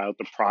for a while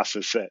to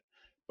process it.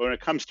 But when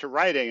it comes to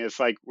writing, it's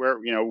like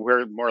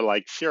we're more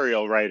like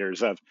serial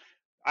writers of,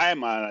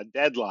 I'm on a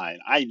deadline.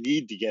 I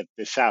need to get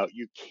this out.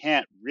 You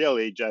can't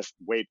really just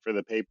wait for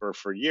the paper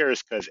for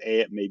years, because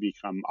it may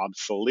become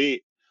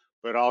obsolete,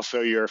 but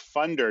also your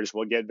funders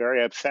will get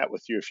very upset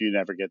with you if you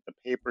never get the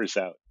papers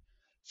out.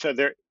 So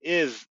there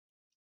is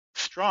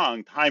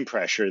strong time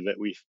pressure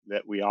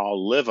that we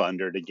all live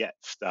under to get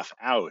stuff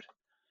out.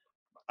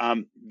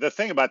 The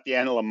thing about the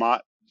Anne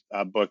Lamott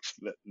books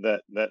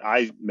that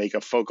I make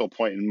a focal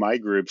point in my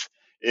groups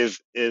is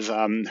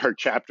her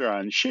chapter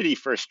on shitty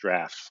first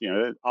drafts.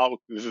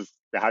 This is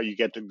how you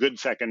get to good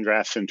second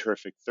drafts and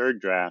terrific third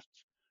drafts.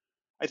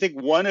 I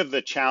think one of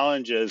the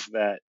challenges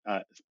that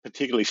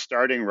particularly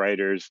starting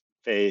writers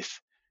face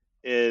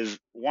is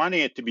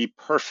wanting it to be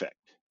perfect.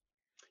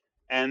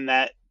 And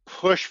that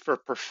push for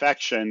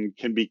perfection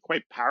can be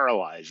quite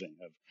paralyzing.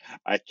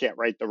 I can't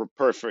write the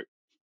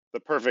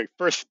perfect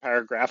first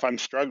paragraph. I'm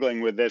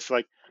struggling with this.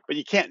 But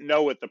you can't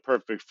know what the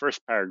perfect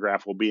first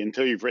paragraph will be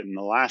until you've written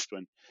the last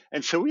one.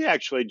 And so we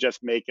actually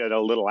just make it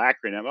a little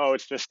acronym. Oh,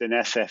 it's just an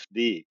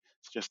SFD.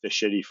 It's just a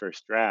shitty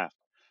first draft.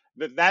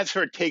 That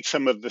sort of takes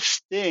some of the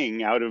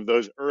sting out of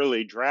those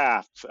early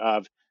drafts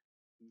of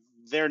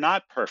they're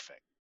not perfect.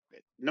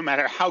 No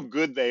matter how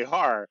good they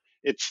are,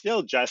 it's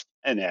still just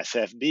an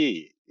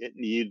SFD. It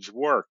needs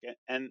work.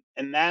 And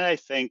that, I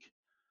think,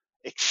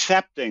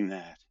 accepting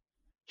that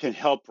can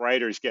help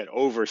writers get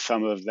over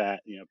some of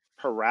that,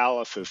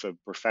 paralysis of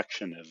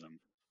perfectionism.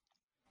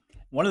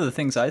 One of the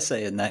things I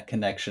say in that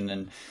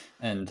connection,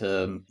 and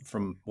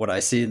from what I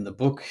see in the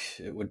book,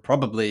 it would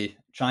probably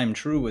chime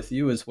true with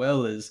you as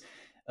well, is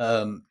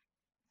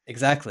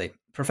exactly.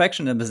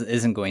 Perfectionism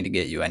isn't going to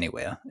get you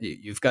anywhere.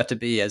 You've got to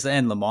be, as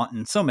Anne Lamott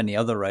and so many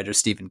other writers,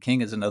 Stephen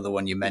King is another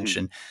one you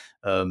mentioned.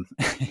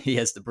 He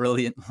has the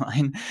brilliant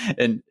line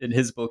in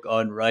his book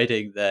on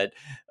writing that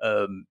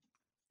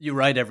you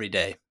write every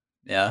day.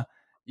 Yeah.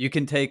 You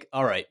can take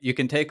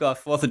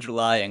off 4th of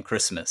July and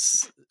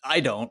Christmas. I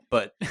don't,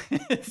 but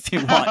if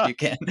you want, you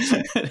can.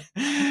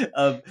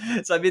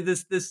 So I mean,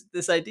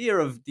 this idea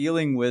of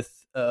dealing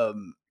with,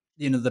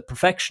 the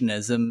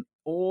perfectionism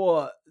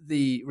or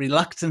the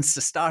reluctance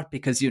to start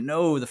because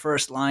the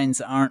first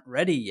lines aren't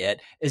ready yet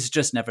is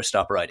just never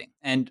stop writing.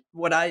 And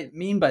what I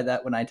mean by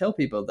that when I tell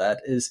people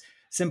that is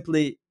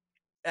simply,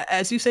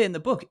 as you say in the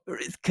book,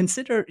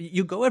 consider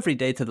you go every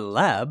day to the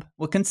lab.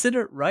 Well,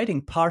 consider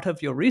writing part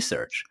of your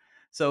research.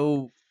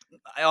 So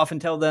I often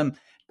tell them,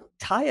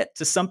 tie it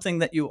to something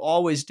that you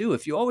always do.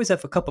 If you always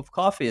have a cup of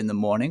coffee in the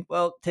morning,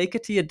 well, take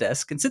it to your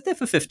desk and sit there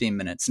for 15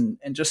 minutes and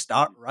just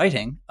start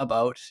writing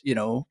about,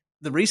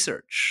 the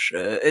research.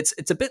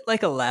 It's a bit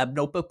like a lab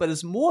notebook, but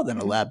it's more than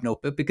a lab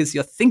notebook because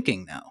you're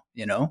thinking now,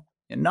 you're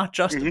not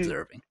just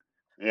observing.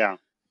 Yeah,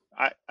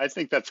 I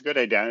think that's a good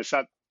idea. It's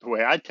not the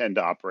way I tend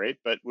to operate,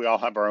 but we all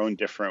have our own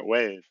different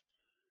ways.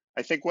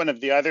 I think one of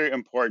the other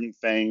important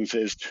things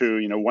is to,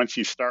 once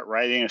you start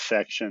writing a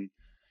section,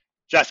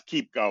 just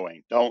keep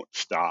going. Don't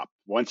stop.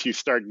 Once you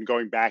start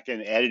going back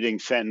and editing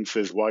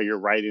sentences while you're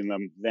writing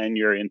them, then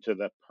you're into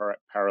the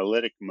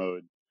paralytic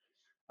mode.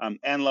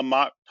 And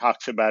Lamott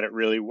talks about it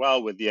really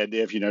well with the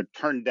idea of,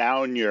 turn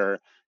down your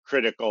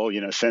critical,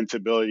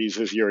 sensibilities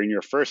as you're in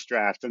your first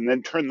draft and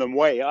then turn them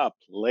way up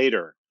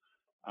later.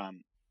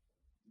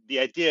 The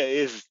idea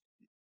is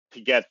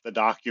to get the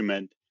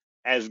document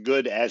as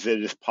good as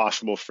it is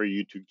possible for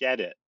you to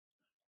get it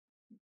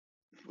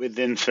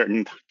within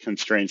certain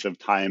constraints of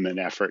time and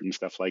effort and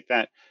stuff like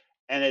that.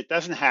 And it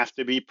doesn't have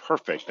to be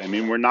perfect. I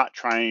mean, we're not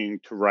trying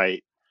to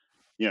write,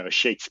 a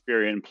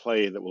Shakespearean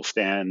play that will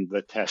stand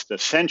the test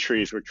of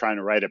centuries. We're trying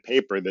to write a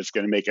paper that's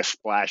going to make a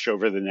splash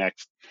over the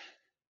next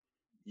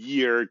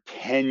year,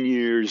 10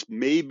 years,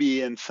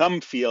 maybe in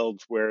some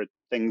fields where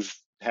things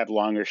have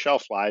longer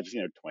shelf lives,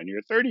 20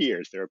 or 30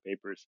 years. There are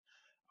papers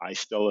I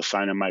still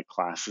assign in my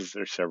classes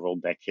that are several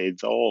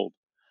decades old.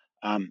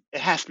 It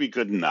has to be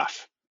good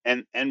enough.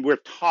 And we're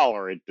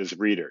tolerant as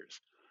readers.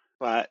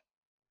 But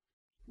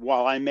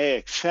while I may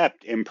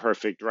accept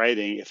imperfect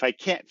writing, if I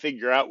can't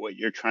figure out what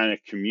you're trying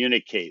to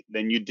communicate,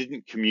 then you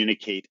didn't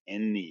communicate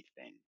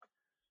anything.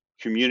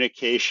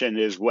 Communication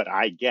is what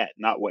I get,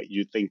 not what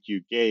you think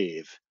you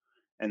gave.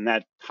 And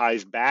that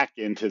ties back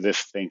into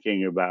this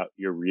thinking about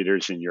your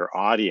readers and your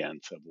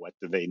audience of what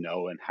do they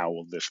know and how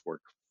will this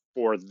work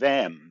for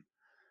them,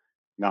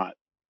 not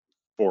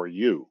for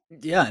you.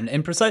 Yeah,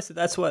 and precisely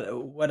that's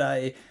what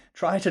I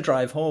try to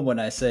drive home when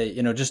I say,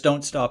 just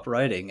don't stop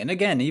writing. And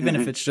again, even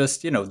if it's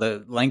just,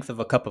 the length of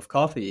a cup of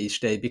coffee each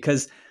day,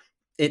 because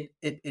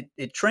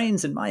it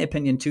trains, in my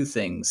opinion, two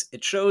things.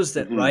 It shows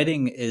that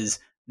writing is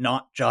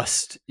not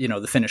just,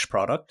 the finished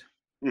product,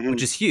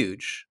 which is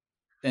huge.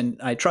 And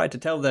I try to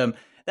tell them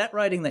that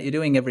writing that you're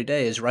doing every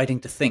day is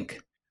writing to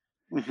think.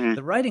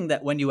 The writing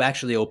that when you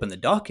actually open the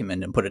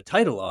document and put a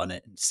title on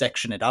it and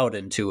section it out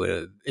into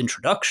an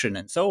introduction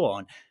and so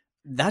on,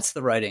 that's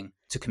the writing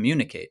to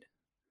communicate.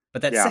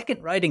 But that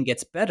second writing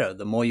gets better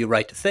the more you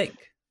write to think.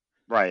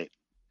 Right.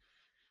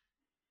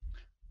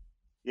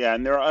 Yeah,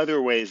 and there are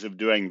other ways of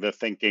doing the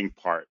thinking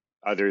part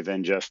other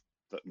than just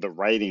the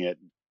writing it,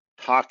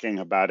 talking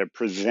about it,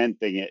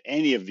 presenting it.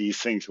 Any of these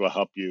things will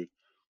help you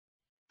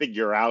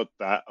figure out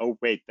that, oh,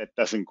 wait, that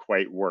doesn't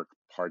quite work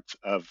parts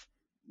of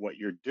what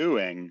you're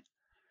doing.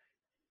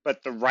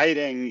 But the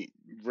writing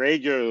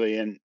regularly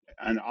and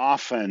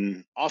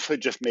often also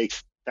just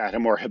makes that a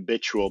more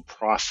habitual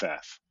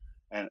process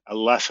and a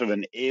less of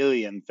an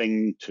alien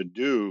thing to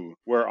do,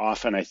 where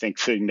often I think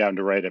sitting down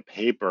to write a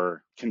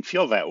paper can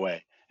feel that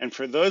way. And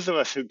for those of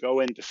us who go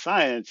into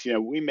science,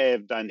 we may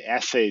have done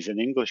essays in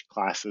English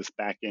classes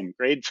back in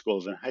grade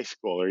schools and high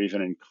school or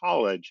even in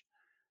college.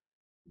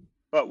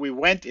 But we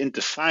went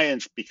into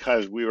science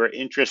because we were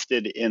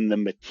interested in the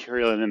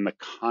material and in the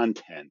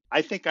content.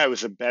 I think I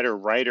was a better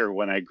writer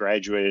when I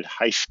graduated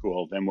high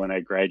school than when I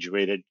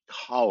graduated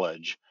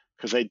college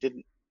because I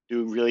didn't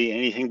do really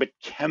anything but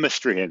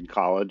chemistry in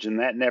college, and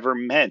that never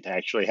meant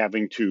actually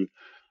having to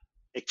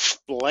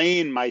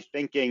explain my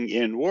thinking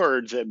in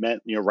words. It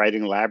meant,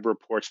 writing lab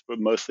reports, but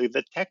mostly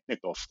the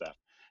technical stuff.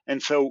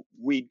 And so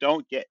we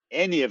don't get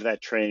any of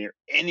that training or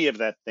any of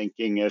that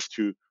thinking as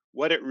to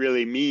what it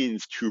really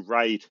means to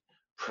write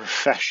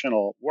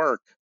professional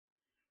work.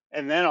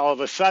 And then all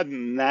of a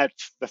sudden,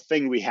 that's the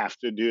thing we have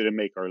to do to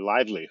make our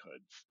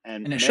livelihoods.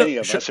 And many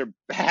of us are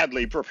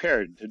badly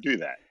prepared to do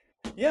that.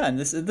 Yeah, and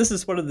this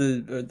is one of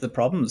the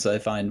problems I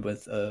find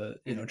with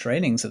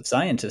trainings of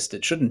scientists.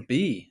 It shouldn't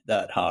be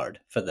that hard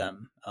for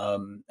them,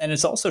 and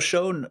it's also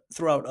shown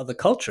throughout other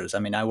cultures. I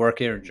mean, I work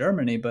here in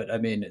Germany, but I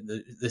mean,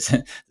 there's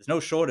no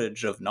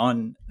shortage of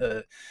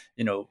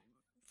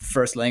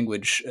first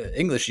language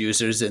English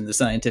users in the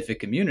scientific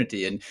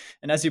community, and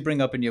as you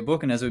bring up in your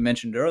book, and as we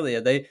mentioned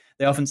earlier, they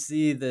often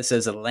see this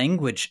as a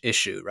language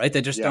issue, right?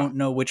 They just don't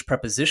know which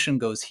preposition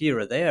goes here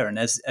or there, and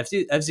as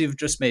you've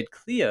just made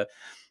clear,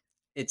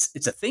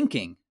 it's a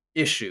thinking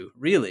issue,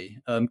 really.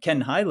 Ken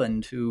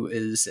Hyland, who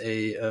is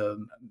a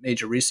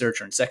major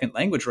researcher in second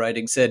language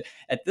writing, said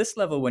at this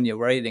level, when you're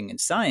writing in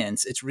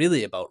science, it's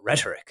really about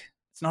rhetoric.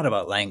 It's not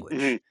about language.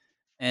 Mm-hmm.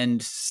 And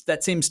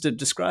that seems to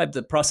describe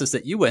the process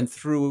that you went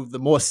through. The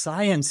more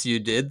science you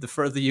did, the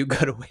further you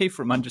got away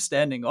from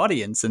understanding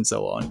audience and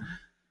so on.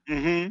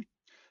 Mm-hmm.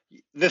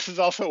 This is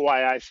also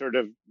why I sort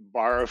of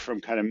borrow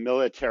from kind of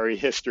military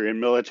history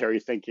and military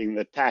thinking,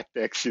 the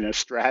tactics,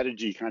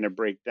 strategy kind of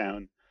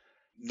breakdown.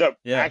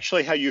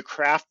 Actually how you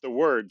craft the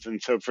words.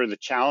 And so for the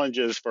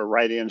challenges for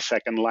writing in a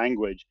second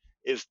language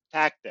is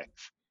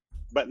tactics.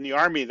 But in the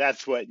Army,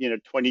 that's what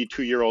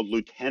 22-year-old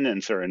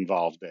lieutenants are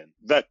involved in.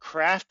 The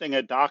crafting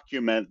a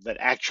document that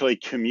actually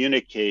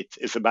communicates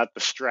is about the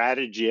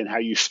strategy and how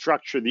you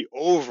structure the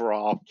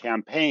overall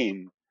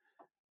campaign.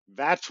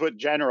 That's what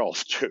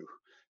generals do.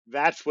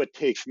 That's what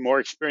takes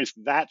more experience.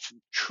 That's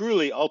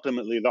truly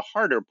ultimately the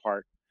harder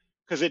part,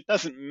 because it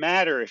doesn't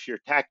matter if your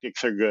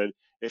tactics are good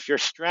if your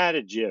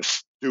strategy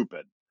is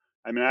stupid.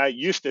 I mean, I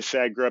used to say,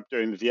 I grew up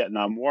during the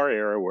Vietnam War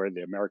era, where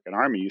the American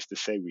Army used to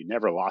say we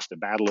never lost a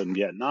battle in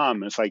Vietnam.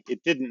 And it's like,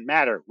 it didn't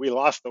matter. We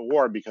lost the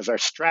war because our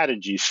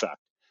strategy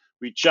sucked.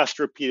 We just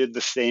repeated the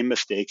same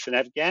mistakes in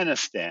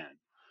Afghanistan.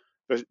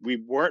 But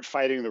we weren't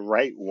fighting the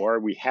right war.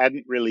 We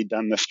hadn't really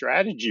done the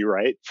strategy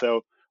right.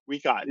 So we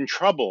got in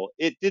trouble.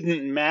 It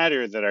didn't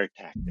matter that our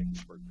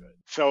tactics were good.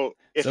 So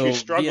if you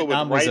struggle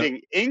with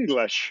writing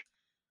English,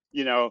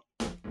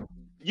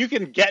 you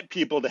can get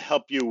people to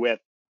help you with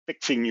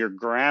fixing your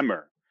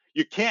grammar.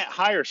 You can't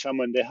hire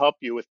someone to help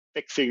you with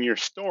fixing your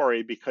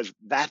story, because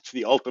that's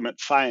the ultimate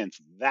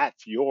science.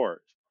 That's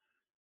yours.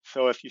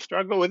 So if you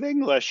struggle with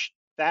English,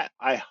 that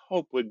I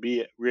hope would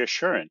be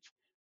reassurance.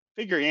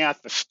 Figuring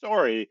out the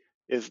story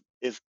is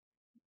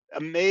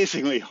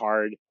amazingly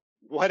hard,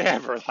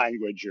 whatever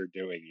language you're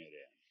doing it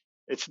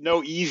in. It's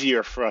no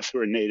easier for us who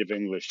are native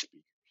English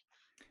speakers.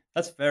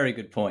 That's a very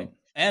good point.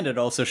 And it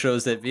also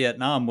shows that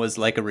Vietnam was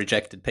like a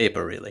rejected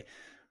paper, really.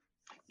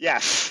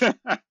 Yes.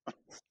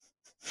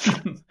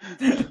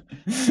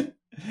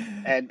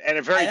 and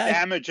a very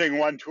damaging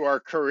one to our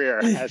career,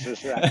 as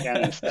is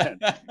Afghanistan.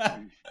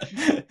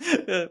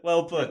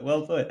 Well put.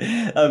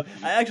 I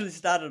actually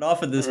started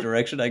off in this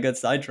direction. I got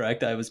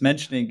sidetracked. I was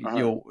mentioning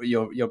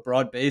your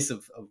broad base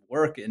of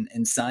work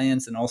in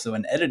science and also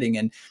in editing,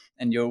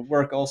 and your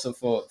work also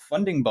for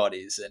funding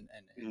bodies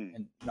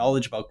and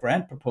knowledge about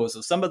grant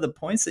proposals. Some of the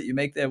points that you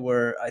make there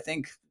were, I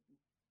think,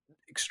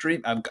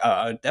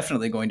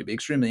 definitely going to be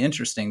extremely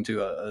interesting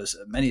to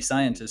many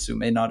scientists who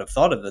may not have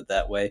thought of it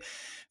that way.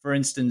 For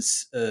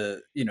instance,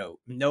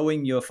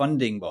 knowing your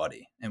funding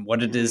body and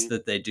what it is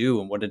that they do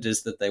and what it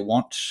is that they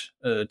want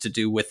to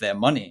do with their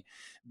money.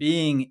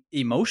 Being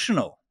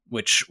emotional,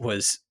 which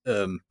was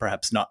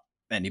perhaps not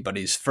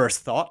anybody's first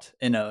thought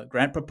in a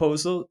grant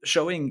proposal.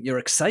 Showing your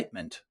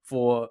excitement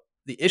for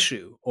the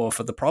issue or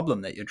for the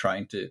problem that you're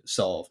trying to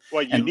solve.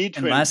 Well, you need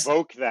to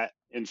invoke that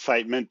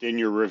incitement in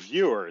your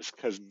reviewers,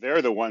 because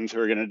they're the ones who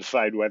are going to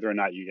decide whether or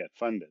not you get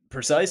funded.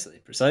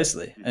 Precisely.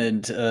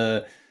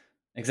 And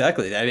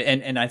exactly.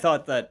 And I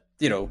thought that,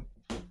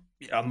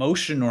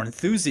 emotion or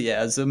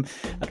enthusiasm,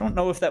 I don't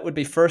know if that would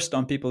be first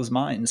on people's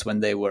minds when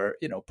they were,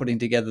 putting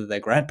together their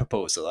grant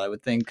proposal. I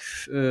would think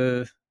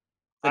they'd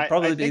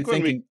probably be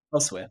thinking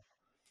elsewhere.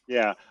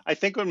 Yeah. I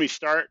think when we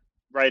start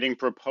writing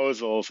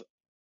proposals,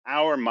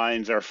 our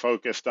minds are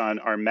focused on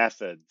our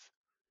methods.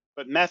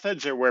 But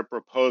methods are where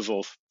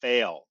proposals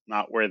fail,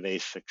 not where they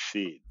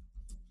succeed.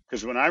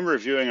 Because when I'm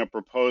reviewing a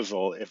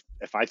proposal,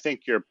 if I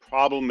think your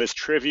problem is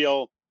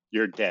trivial,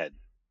 you're dead.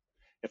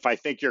 If I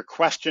think your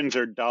questions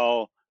are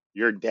dull,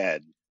 you're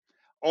dead.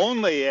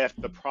 Only if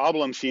the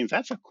problem seems,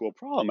 that's a cool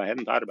problem, I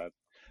hadn't thought about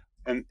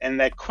it. And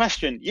that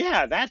question,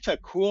 yeah, that's a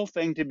cool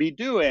thing to be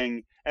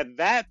doing. At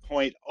that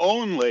point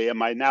only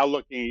am I now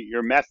looking at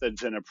your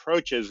methods and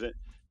approaches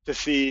to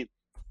see,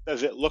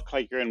 does it look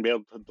like you're going to be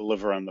able to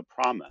deliver on the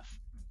promise?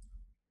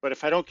 But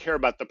if I don't care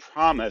about the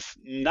promise,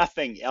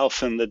 nothing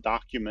else in the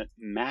document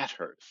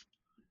matters.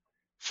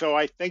 So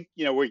I think,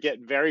 we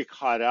get very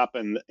caught up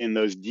in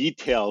those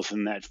details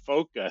and that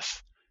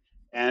focus.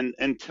 And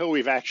until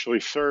we've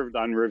actually served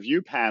on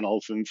review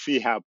panels and see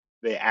how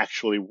they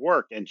actually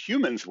work and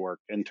humans work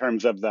in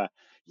terms of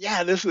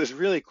this was a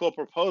really cool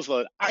proposal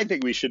and I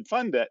think we should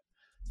fund it,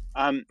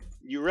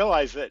 you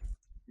realize that,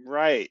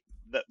 right,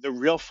 the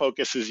real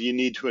focus is you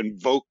need to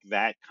invoke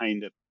that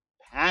kind of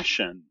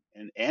passion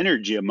and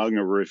energy among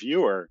a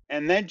reviewer,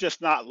 and then just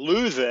not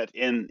lose it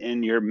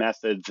in your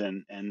methods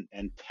and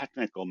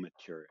technical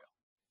material.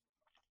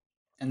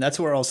 And that's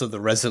where also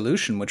the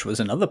resolution, which was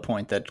another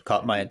point that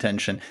caught my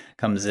attention,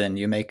 comes in.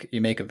 You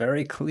make a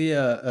very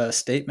clear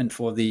statement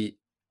for the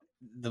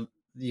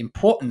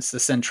importance, the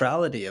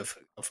centrality of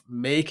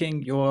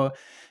making your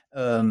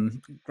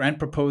grant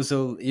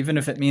proposal, even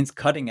if it means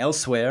cutting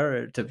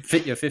elsewhere to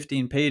fit your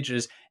 15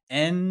 pages,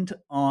 end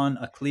on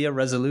a clear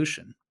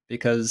resolution,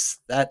 because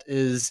that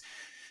is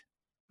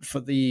for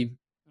the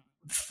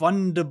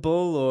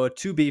fundable or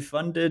to be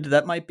funded,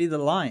 that might be the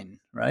line,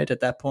 right? At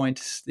that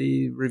point,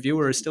 the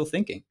reviewer is still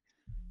thinking.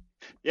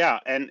 Yeah,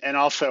 and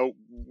also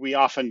we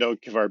often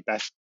don't give our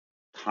best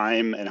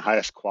time and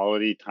highest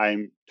quality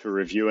time to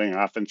reviewing.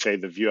 I often say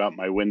the view out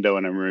my window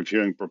when I'm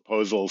reviewing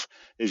proposals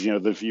is,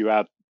 the view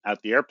out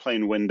the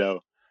airplane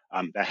window.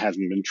 That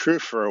hasn't been true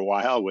for a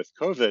while with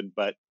COVID,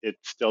 but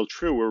it's still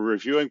true. We're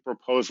reviewing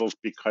proposals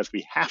because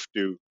we have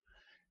to.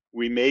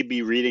 We may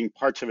be reading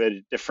parts of it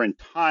at different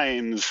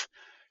times.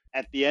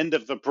 At the end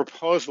of the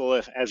proposal,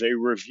 if as a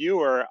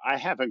reviewer, I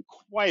haven't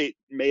quite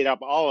made up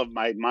all of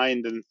my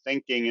mind and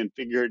thinking and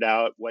figured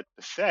out what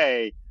to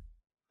say,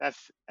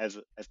 that's as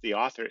the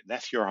author,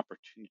 that's your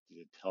opportunity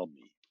to tell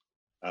me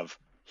of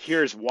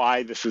here's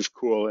why this is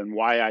cool and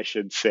why I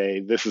should say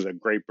this is a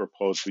great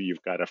proposal,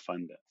 you've got to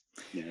fund it.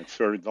 It's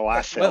sort of the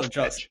last sales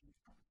pitch.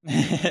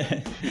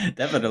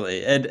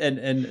 Definitely.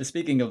 And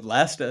speaking of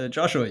last,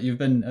 Joshua, you've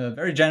been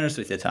very generous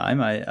with your time.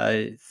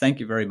 I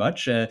thank you very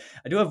much. I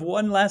do have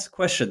one last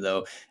question,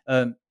 though.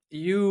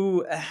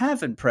 You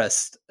have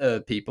impressed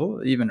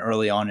people even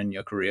early on in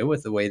your career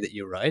with the way that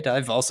you write.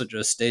 I've also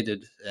just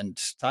stated and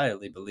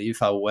entirely believe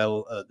how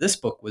well this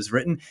book was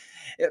written.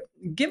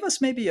 Give us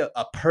maybe a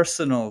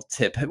personal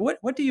tip.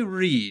 What do you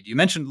read? You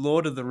mentioned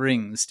Lord of the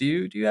Rings.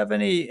 Do you have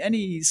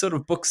any sort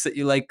of books that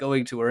you like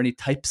going to, or any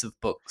types of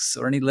books,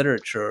 or any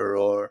literature,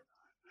 or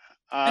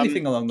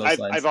anything along those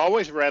lines? I've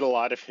always read a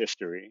lot of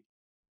history,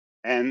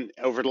 and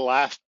over the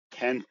last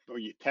 10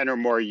 or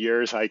more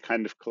years, I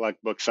kind of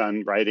collect books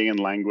on writing and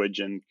language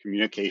and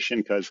communication,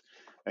 because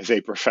as a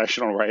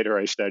professional writer,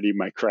 I study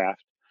my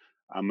craft,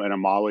 and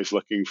I'm always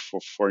looking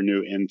for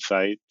new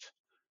insights.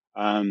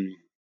 I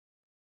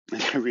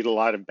read a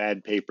lot of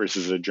bad papers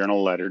as a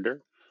journal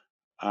editor,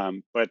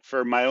 but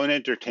for my own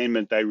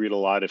entertainment, I read a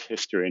lot of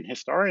history, and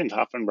historians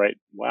often write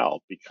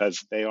well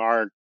because they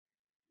are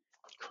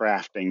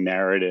crafting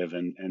narrative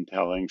and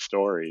telling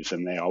stories,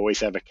 and they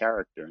always have a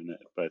character in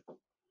it. But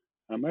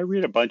I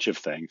read a bunch of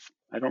things.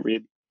 I don't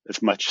read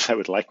as much as I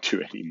would like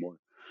to anymore.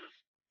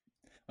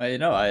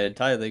 Well, I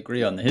entirely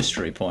agree on the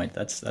history point.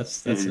 That's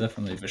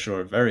definitely for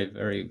sure. Very,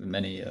 very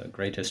many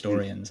great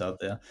historians out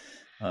there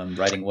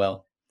writing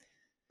well.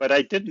 But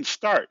I didn't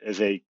start as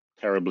a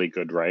terribly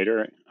good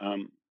writer.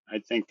 I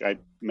think I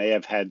may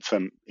have had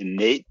some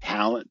innate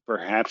talent,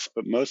 perhaps,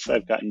 but mostly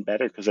I've gotten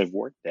better because I've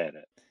worked at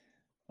it.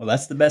 Well,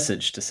 that's the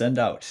message to send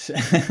out.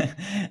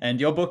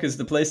 And your book is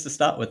the place to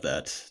start with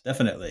that,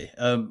 definitely.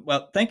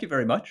 Well, thank you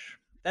very much.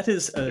 That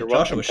is You're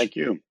welcome. Thank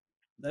you.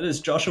 That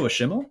is Joshua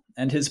Schimmel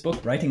and his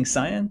book, Writing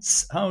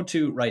Science, How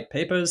to Write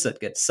Papers That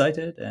Get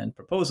Cited and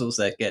Proposals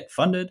That Get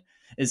Funded,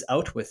 is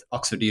out with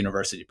Oxford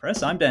University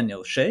Press. I'm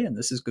Daniel Shea, and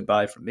this is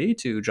goodbye from me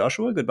to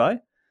Joshua.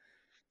 Goodbye.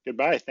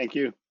 Goodbye. Thank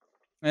you.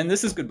 And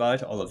this is goodbye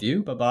to all of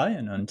you. Bye-bye,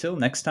 and until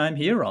next time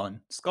here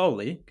on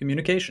Scholarly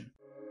Communication.